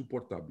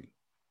insuportabilă.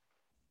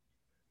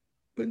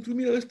 Pentru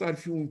mine ăsta ar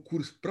fi un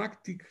curs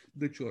practic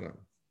de Cioran.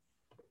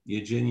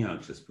 E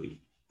genial ce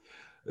spui.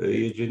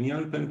 E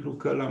genial pentru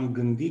că l-am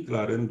gândit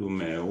la rândul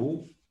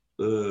meu,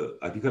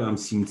 adică l-am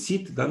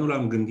simțit, dar nu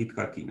l-am gândit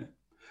ca tine.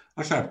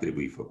 Așa ar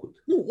trebui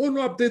făcut. Nu, o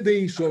noapte de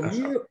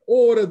insomnie, o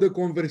oră de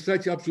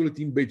conversație absolut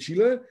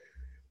imbecilă,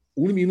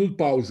 1 minut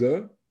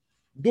pauză,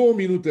 2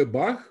 minute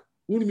Bach,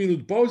 1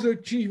 minut pauză,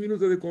 5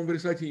 minute de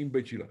conversație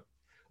imbecilă.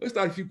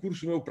 Ăsta ar fi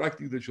cursul meu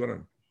practic de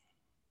Cioran.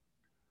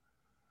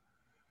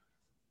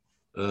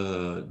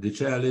 De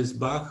ce ai ales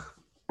Bach?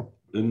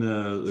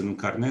 În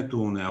carnetul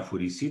unui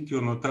afurisit e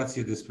o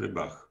notație despre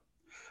Bach.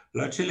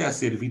 La ce le-a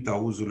servit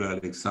auzul lui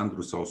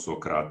Alexandru sau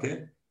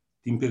Socrate?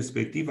 Din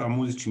perspectiva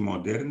muzicii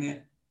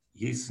moderne,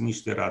 ei sunt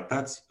niște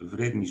ratați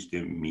vrednici de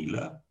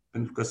milă,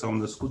 pentru că s-au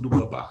născut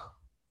după Bach,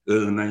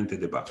 înainte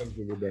de Bach.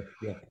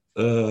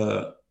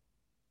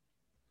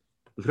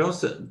 Vreau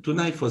să... Tu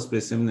n-ai fost pe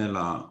semne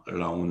la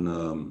o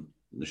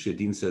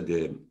ședință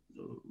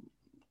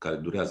care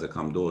durează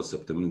cam 2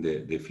 săptămâni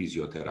de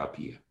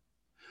fizioterapie.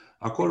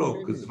 Acolo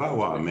câțiva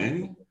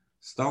oameni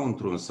stau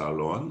într-un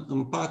salon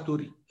în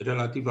paturi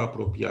relativ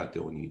apropiate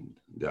unii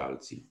de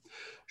alții.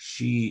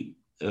 Și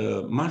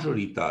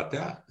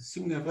majoritatea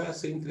simt nevoia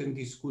să intre în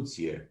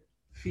discuție,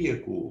 fie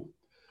cu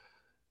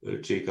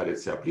cei care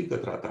se aplică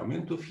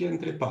tratamentul, fie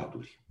între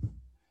paturi.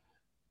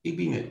 Ei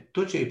bine,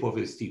 tot ce ai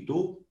povestit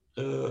tu,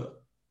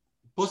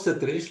 poți să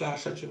trăiești la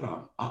așa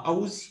ceva.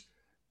 Auzi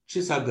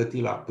ce s-a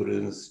gătit la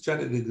prânz, ce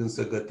are de gând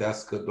să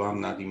gătească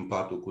doamna din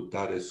patul cu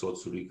tare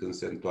soțului când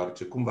se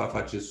întoarce, cum va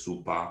face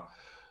supa,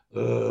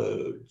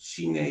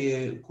 cine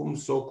e, cum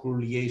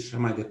socrul ei și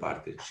mai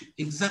departe. Și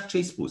exact ce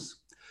ai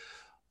spus.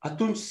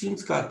 Atunci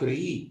simți că a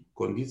trăi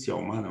condiția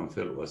umană în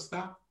felul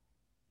ăsta,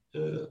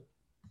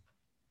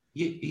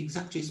 e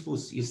exact ce ai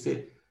spus.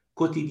 Este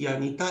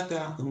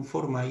cotidianitatea în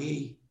forma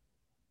ei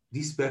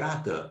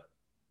disperată.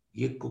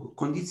 E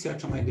condiția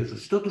cea mai de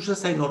jos. Și totuși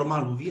ăsta e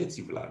normalul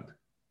vieții, Vlad.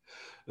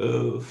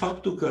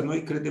 Faptul că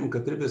noi credem că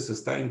trebuie să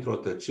stai într-o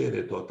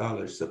tăcere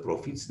totală și să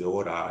profiți de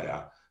ora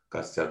aia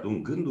ca să-ți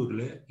adun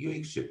gândurile, e o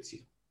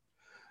excepție.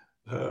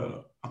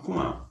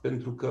 Acum,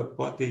 pentru că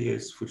poate e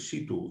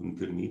sfârșitul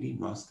întâlnirii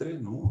noastre,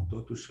 nu?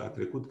 Totuși a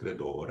trecut, cred,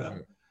 o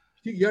oră.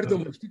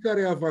 Iartă-mă, știi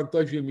care e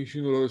avantajul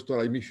emisiunilor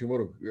ăstora, mă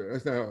rog,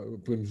 astea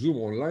în Zoom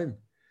online?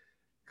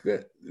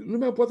 Că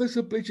lumea poate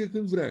să plece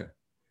când vrea.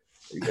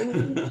 Adică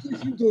nu se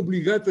simte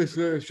obligată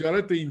să-și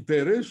arate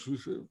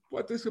interesul,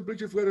 poate să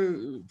plece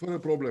fără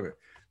probleme.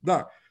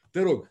 Da,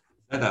 te rog.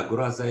 Da,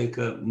 groaza e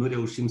că nu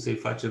reușim să-i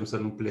facem să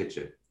nu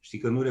plece. Știi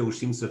că nu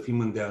reușim să fim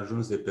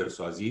îndeajuns de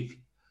persuasivi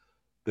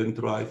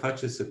pentru a-i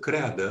face să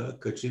creadă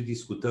că ce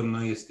discutăm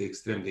noi este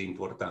extrem de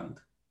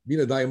important.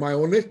 Bine, dar e mai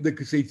onest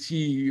decât să-i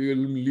ții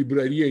în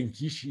librărie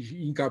închis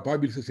și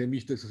incapabil să se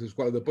miște, să se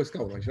scoală de pe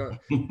scaun.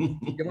 Așa?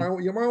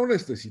 E mai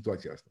onestă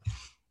situația asta.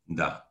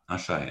 Da,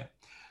 așa e.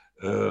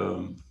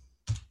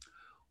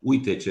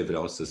 Uite ce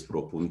vreau să-ți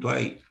propun. Tu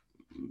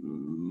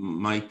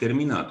m-ai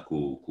terminat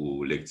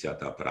cu lecția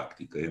ta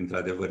practică. E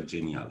într-adevăr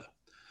genială.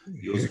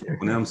 Eu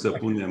spuneam să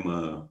punem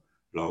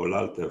la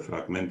oaltă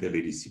fragmentele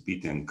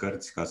risipite în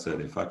cărți ca să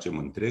le facem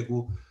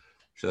întregul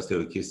și asta e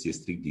o chestie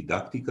strict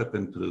didactică,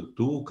 pentru că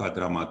tu, ca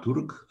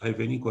dramaturg, ai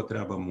venit cu o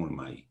treabă mult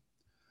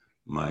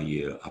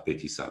mai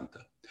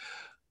apetisantă.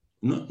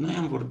 Noi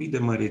am vorbit de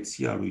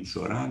măreția lui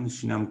Cioran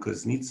și ne-am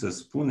căznit să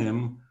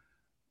spunem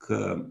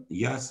că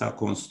ea s-a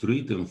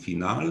construit în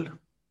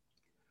final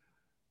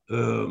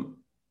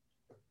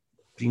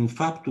prin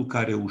faptul că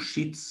a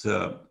reușit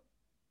să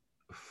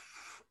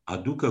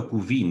aducă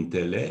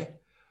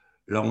cuvintele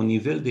la un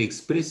nivel de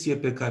expresie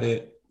pe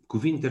care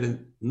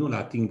cuvintele nu-l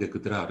ating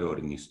decât rare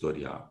ori în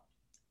istoria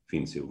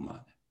ființei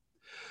umane.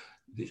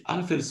 Deci,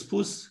 altfel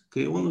spus, că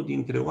e unul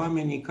dintre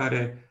oamenii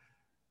care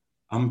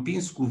a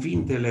împins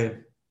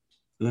cuvintele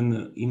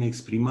în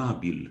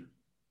inexprimabil,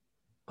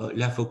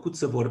 le-a făcut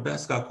să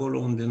vorbească acolo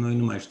unde noi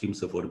nu mai știm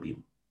să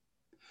vorbim.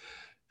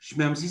 Și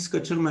mi-am zis că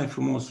cel mai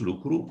frumos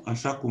lucru,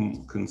 așa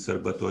cum când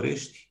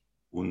sărbătorești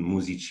un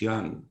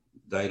muzician,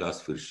 dai la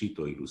sfârșit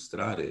o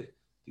ilustrare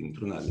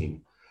dintr-una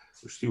din,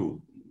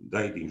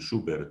 dai din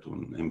Schubert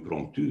un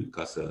impromptu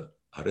ca să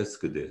arăți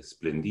cât de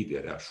splendid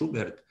era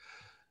Schubert,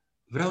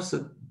 vreau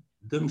să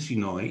dăm și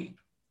noi,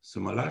 să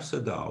mă lași să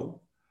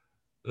dau,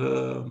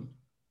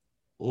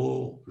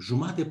 o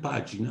jumătate de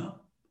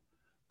pagină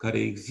care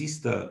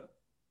există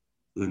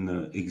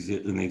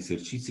în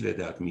exercițiile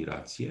de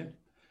admirație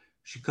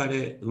și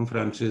care în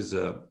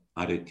franceză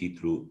are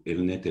titlul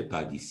Elle n'était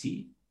pas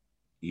d'ici,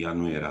 ea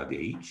nu era de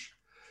aici,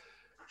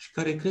 și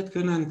care cred că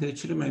e una dintre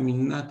cele mai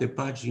minunate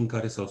pagini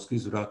care s-au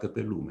scris vreodată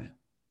pe lume.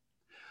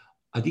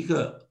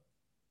 Adică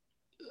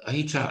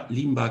aici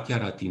limba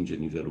chiar atinge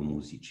nivelul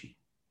muzicii,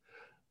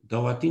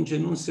 dar o atinge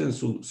nu în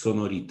sensul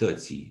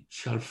sonorității,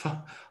 ci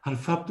al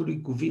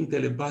faptului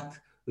cuvintele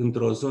bat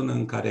într-o zonă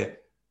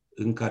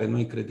în care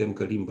noi credem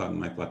că limba nu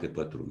mai poate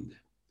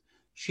pătrunde.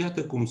 Și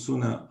iată cum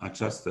sună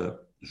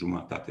această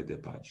jumătate de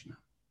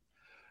pagină.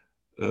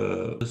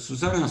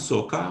 Suzana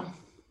Soca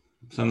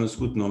s-a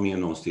născut în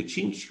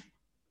 1905.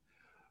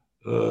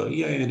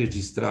 Ea e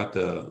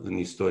înregistrată în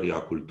istoria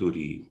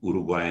culturii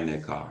uruguaiene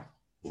ca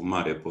o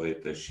mare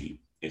poetă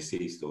și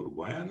eseistă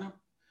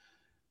uruguaiană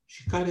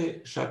și care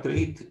și-a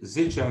trăit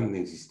 10 ani în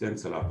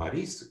existență la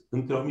Paris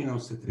între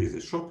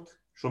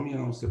 1938 și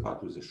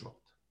 1948.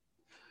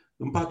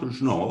 În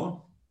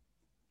 49,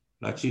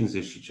 la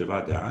 50 și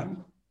ceva de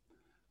ani,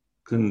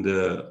 când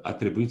a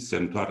trebuit să se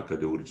întoarcă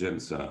de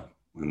urgență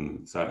în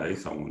țara ei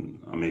sau în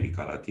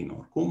America Latină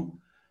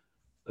oricum,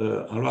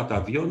 a luat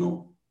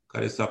avionul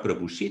care s-a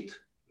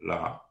prăbușit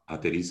la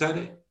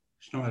aterizare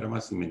și nu a mai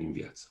rămas nimeni în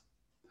viață.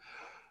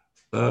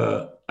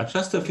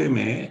 Această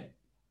femeie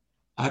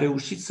a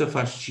reușit să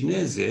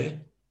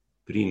fascineze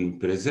prin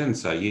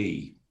prezența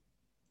ei,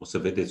 o să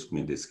vedeți cum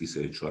e descrisă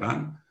de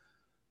Cioran,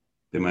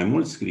 pe mai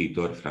mulți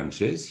scriitori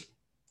francezi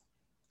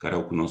care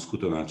au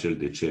cunoscut-o în acel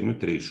deceniu, 38-48.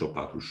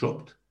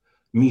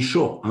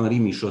 Henri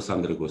Michaud s-a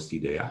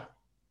îndrăgostit de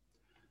ea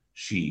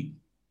și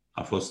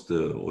a fost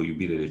o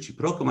iubire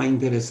reciprocă. Mai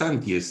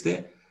interesant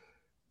este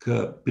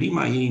că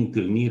prima ei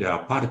întâlnire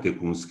aparte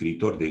cu un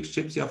scriitor de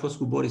excepție a fost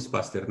cu Boris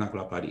Pasternak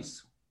la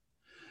Paris.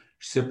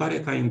 Și se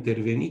pare că a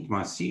intervenit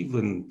masiv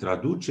în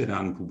traducerea,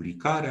 în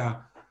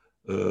publicarea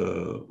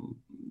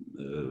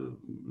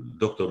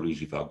doctorului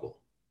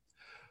Givago.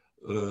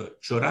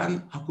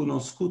 Cioran a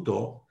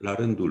cunoscut-o la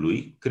rândul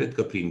lui, cred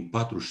că prin 47-48,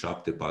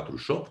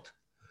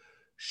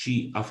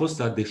 și a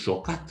fost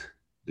deșocat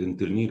de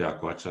întâlnirea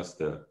cu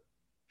această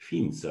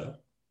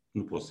ființă.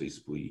 Nu poți să-i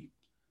spui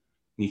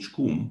nici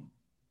cum,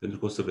 pentru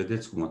că o să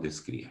vedeți cum o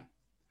descrie.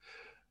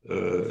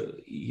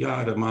 Ea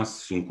a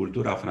rămas și în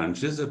cultura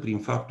franceză prin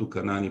faptul că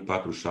în anii 47-48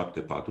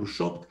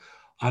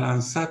 a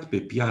lansat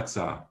pe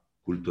piața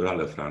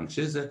culturală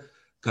franceză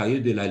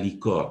Cahiers de la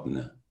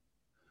Licorne.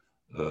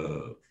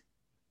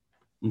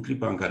 În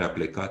clipa în care a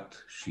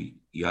plecat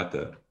și,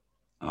 iată,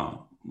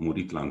 a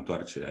murit la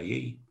întoarcerea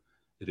ei,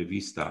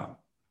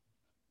 revista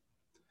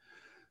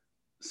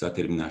s-a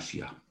terminat și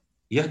ea.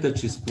 Iată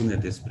ce spune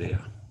despre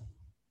ea.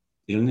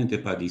 El ne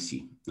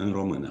padisi, în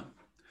română.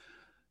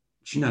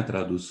 Cine a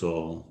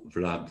tradus-o?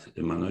 Vlad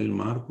Emanuel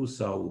Marcu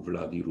sau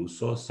Vladi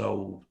Russo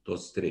sau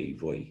toți trei,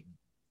 voi?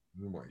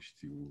 Nu mai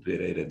știu. Tu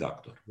erai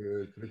redactor.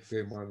 Cred că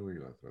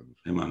Emanuel a tradus.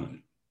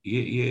 Emanuel.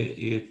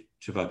 E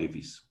ceva de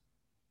vis.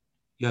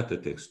 Iată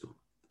textul.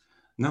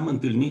 N-am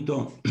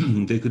întâlnit-o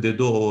decât de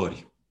 2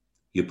 ori.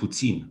 E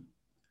puțin.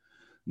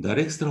 Dar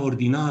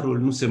extraordinarul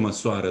nu se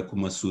măsoară cu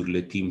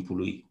măsurile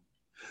timpului.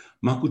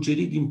 M-a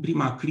cucerit din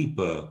prima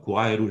clipă cu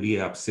aerul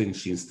ei absent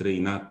și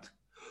înstrăinat,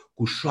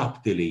 cu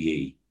șoaptele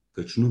ei,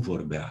 căci nu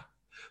vorbea,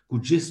 cu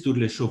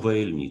gesturile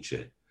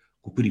șovăielnice,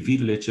 cu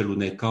privirile ce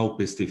lunecau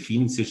peste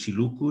ființe și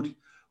lucruri,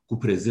 cu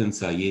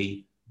prezența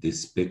ei de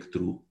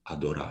spectru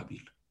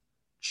adorabil.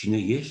 Cine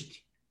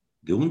ești?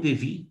 De unde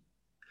vii?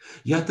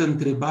 Iată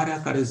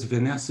întrebarea care îți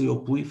venea să-i o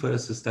pui fără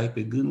să stai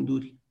pe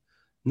gânduri.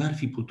 N-ar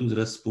fi putut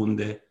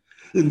răspunde,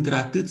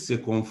 într-atât se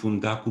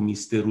confunda cu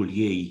misterul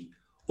ei,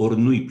 ori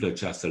nu-i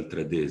plăcea să-l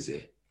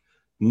trădeze.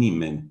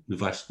 Nimeni nu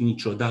va ști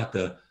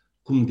niciodată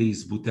cum de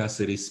izbutea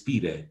să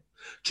respire,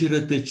 ce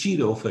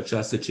rătăcire o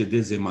făcea să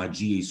cedeze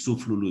magiei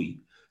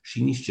suflului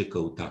și nici ce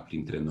căuta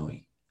printre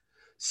noi.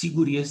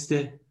 Sigur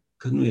este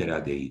că nu era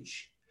de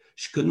aici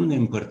și că nu ne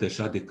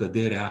împărtășea de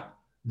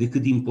căderea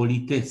decât din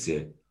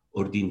politețe,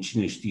 ori din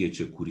cine știe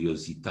ce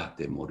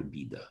curiozitate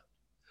morbidă.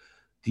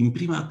 Din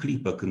prima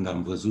clipă când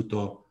am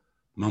văzut-o,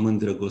 m-am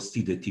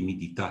îndrăgostit de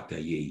timiditatea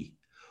ei,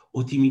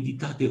 o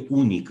timiditate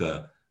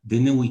unică, de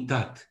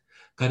neuitat,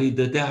 care îi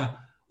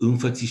dădea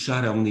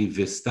înfățișarea unei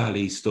vestale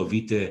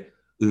istovite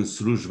în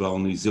slujba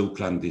unui zeu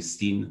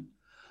clandestin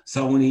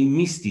sau unei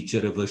mistice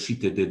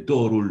răvășite de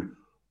dorul,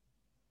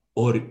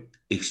 ori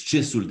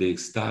excesul de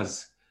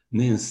extaz,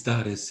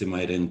 neînstare să se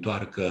mai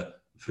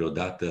reîntoarcă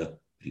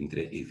vreodată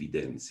printre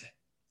evidențe.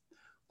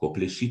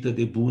 Copleșită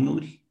de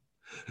bunuri,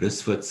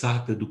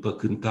 răsfățată după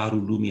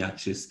cântarul lumii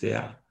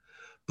acesteia,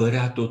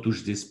 părea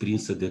totuși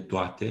desprinsă de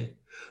toate,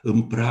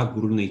 în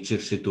pragul unei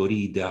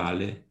cerșetorii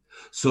ideale,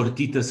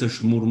 sortită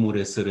să-și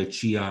murmure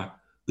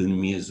sărăcia în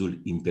miezul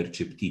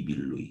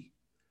imperceptibilului.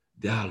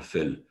 De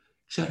altfel,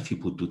 ce-ar fi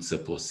putut să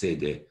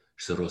posede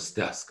și să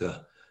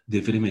rostească, de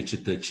vreme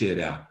ce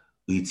tăcerea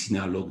îi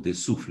ținea loc de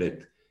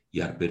suflet,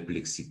 iar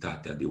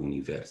perplexitatea de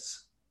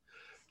univers?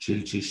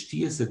 Cel ce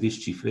știe să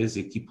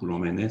descifreze chipul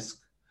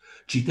omenesc,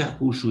 citea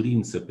cu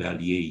ușurință pe al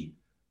ei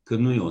că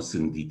nu e o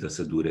sândită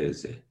să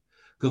dureze,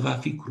 că va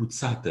fi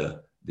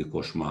cruțată de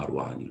coșmarul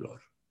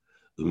anilor.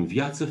 În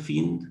viață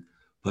fiind,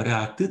 părea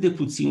atât de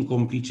puțin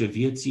complice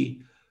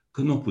vieții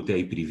că nu o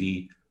puteai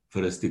privi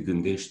fără să te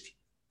gândești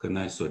că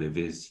n-ai să o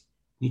revezi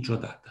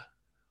niciodată.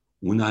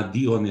 Un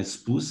adio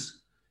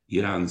nespus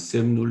era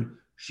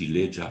însemnul și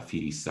legea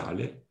firii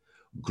sale,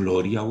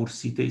 gloria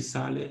ursitei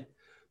sale,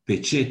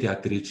 pecetea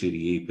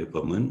trecerii ei pe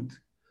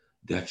pământ,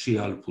 de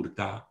aceea îl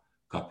purta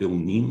ca pe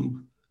un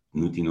nimb,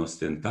 nu din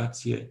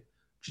ostentație,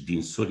 ci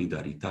din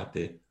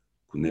solidaritate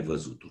cu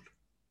nevăzutul.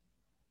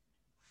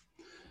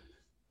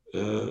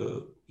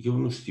 Eu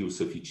nu știu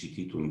să fi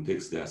citit un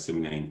text de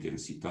asemenea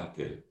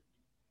intensitate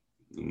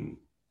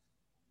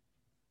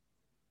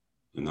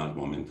în alt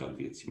moment al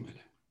vieții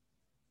mele.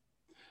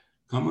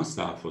 Cam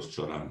asta a fost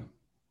Cioran.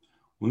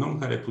 Un om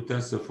care putea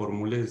să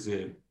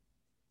formuleze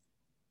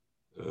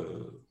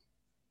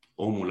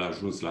omul a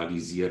ajuns la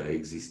liziera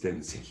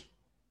existenței.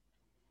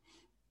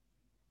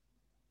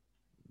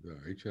 Da,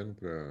 aici nu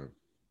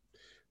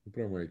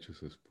prea mai e ce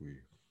să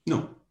spui.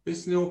 Nu, pe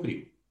să ne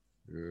oprim.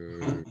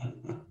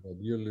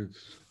 Daniel, îți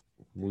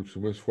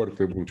mulțumesc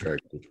foarte mult că ai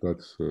acceptat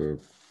să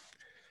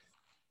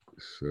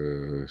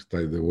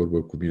stai de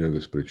vorbă cu mine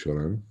despre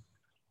Cioran.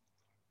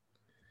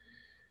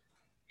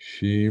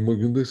 Și mă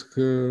gândesc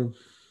că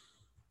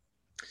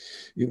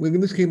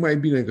e mai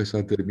bine că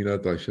s-a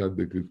terminat așa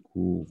decât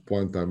cu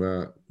poanta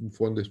mea, în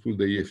fond destul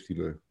de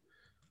ieftină,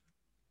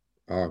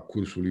 a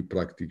cursului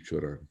practic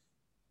Cioran.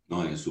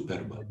 Nu, e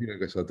superbă. Mai bine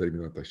că s-a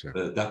terminat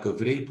așa. Dacă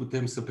vrei,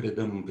 putem să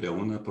predăm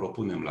împreună,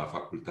 propunem la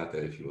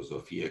Facultatea de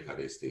Filozofie,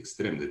 care este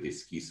extrem de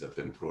deschisă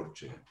pentru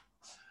orice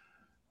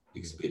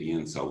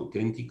experiență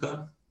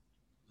autentică,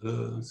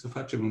 să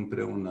facem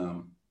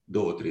împreună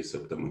 2-3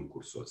 săptămâni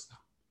cursul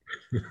ăsta.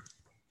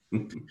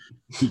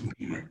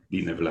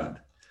 Bine,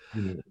 Vlad.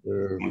 Bine.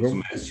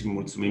 Mulțumesc și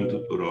mulțumim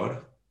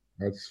tuturor.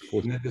 Ați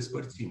fost... Ne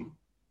despărțim.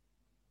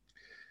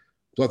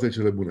 Toate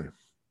cele bune.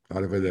 La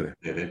revedere. La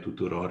revedere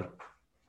tuturor.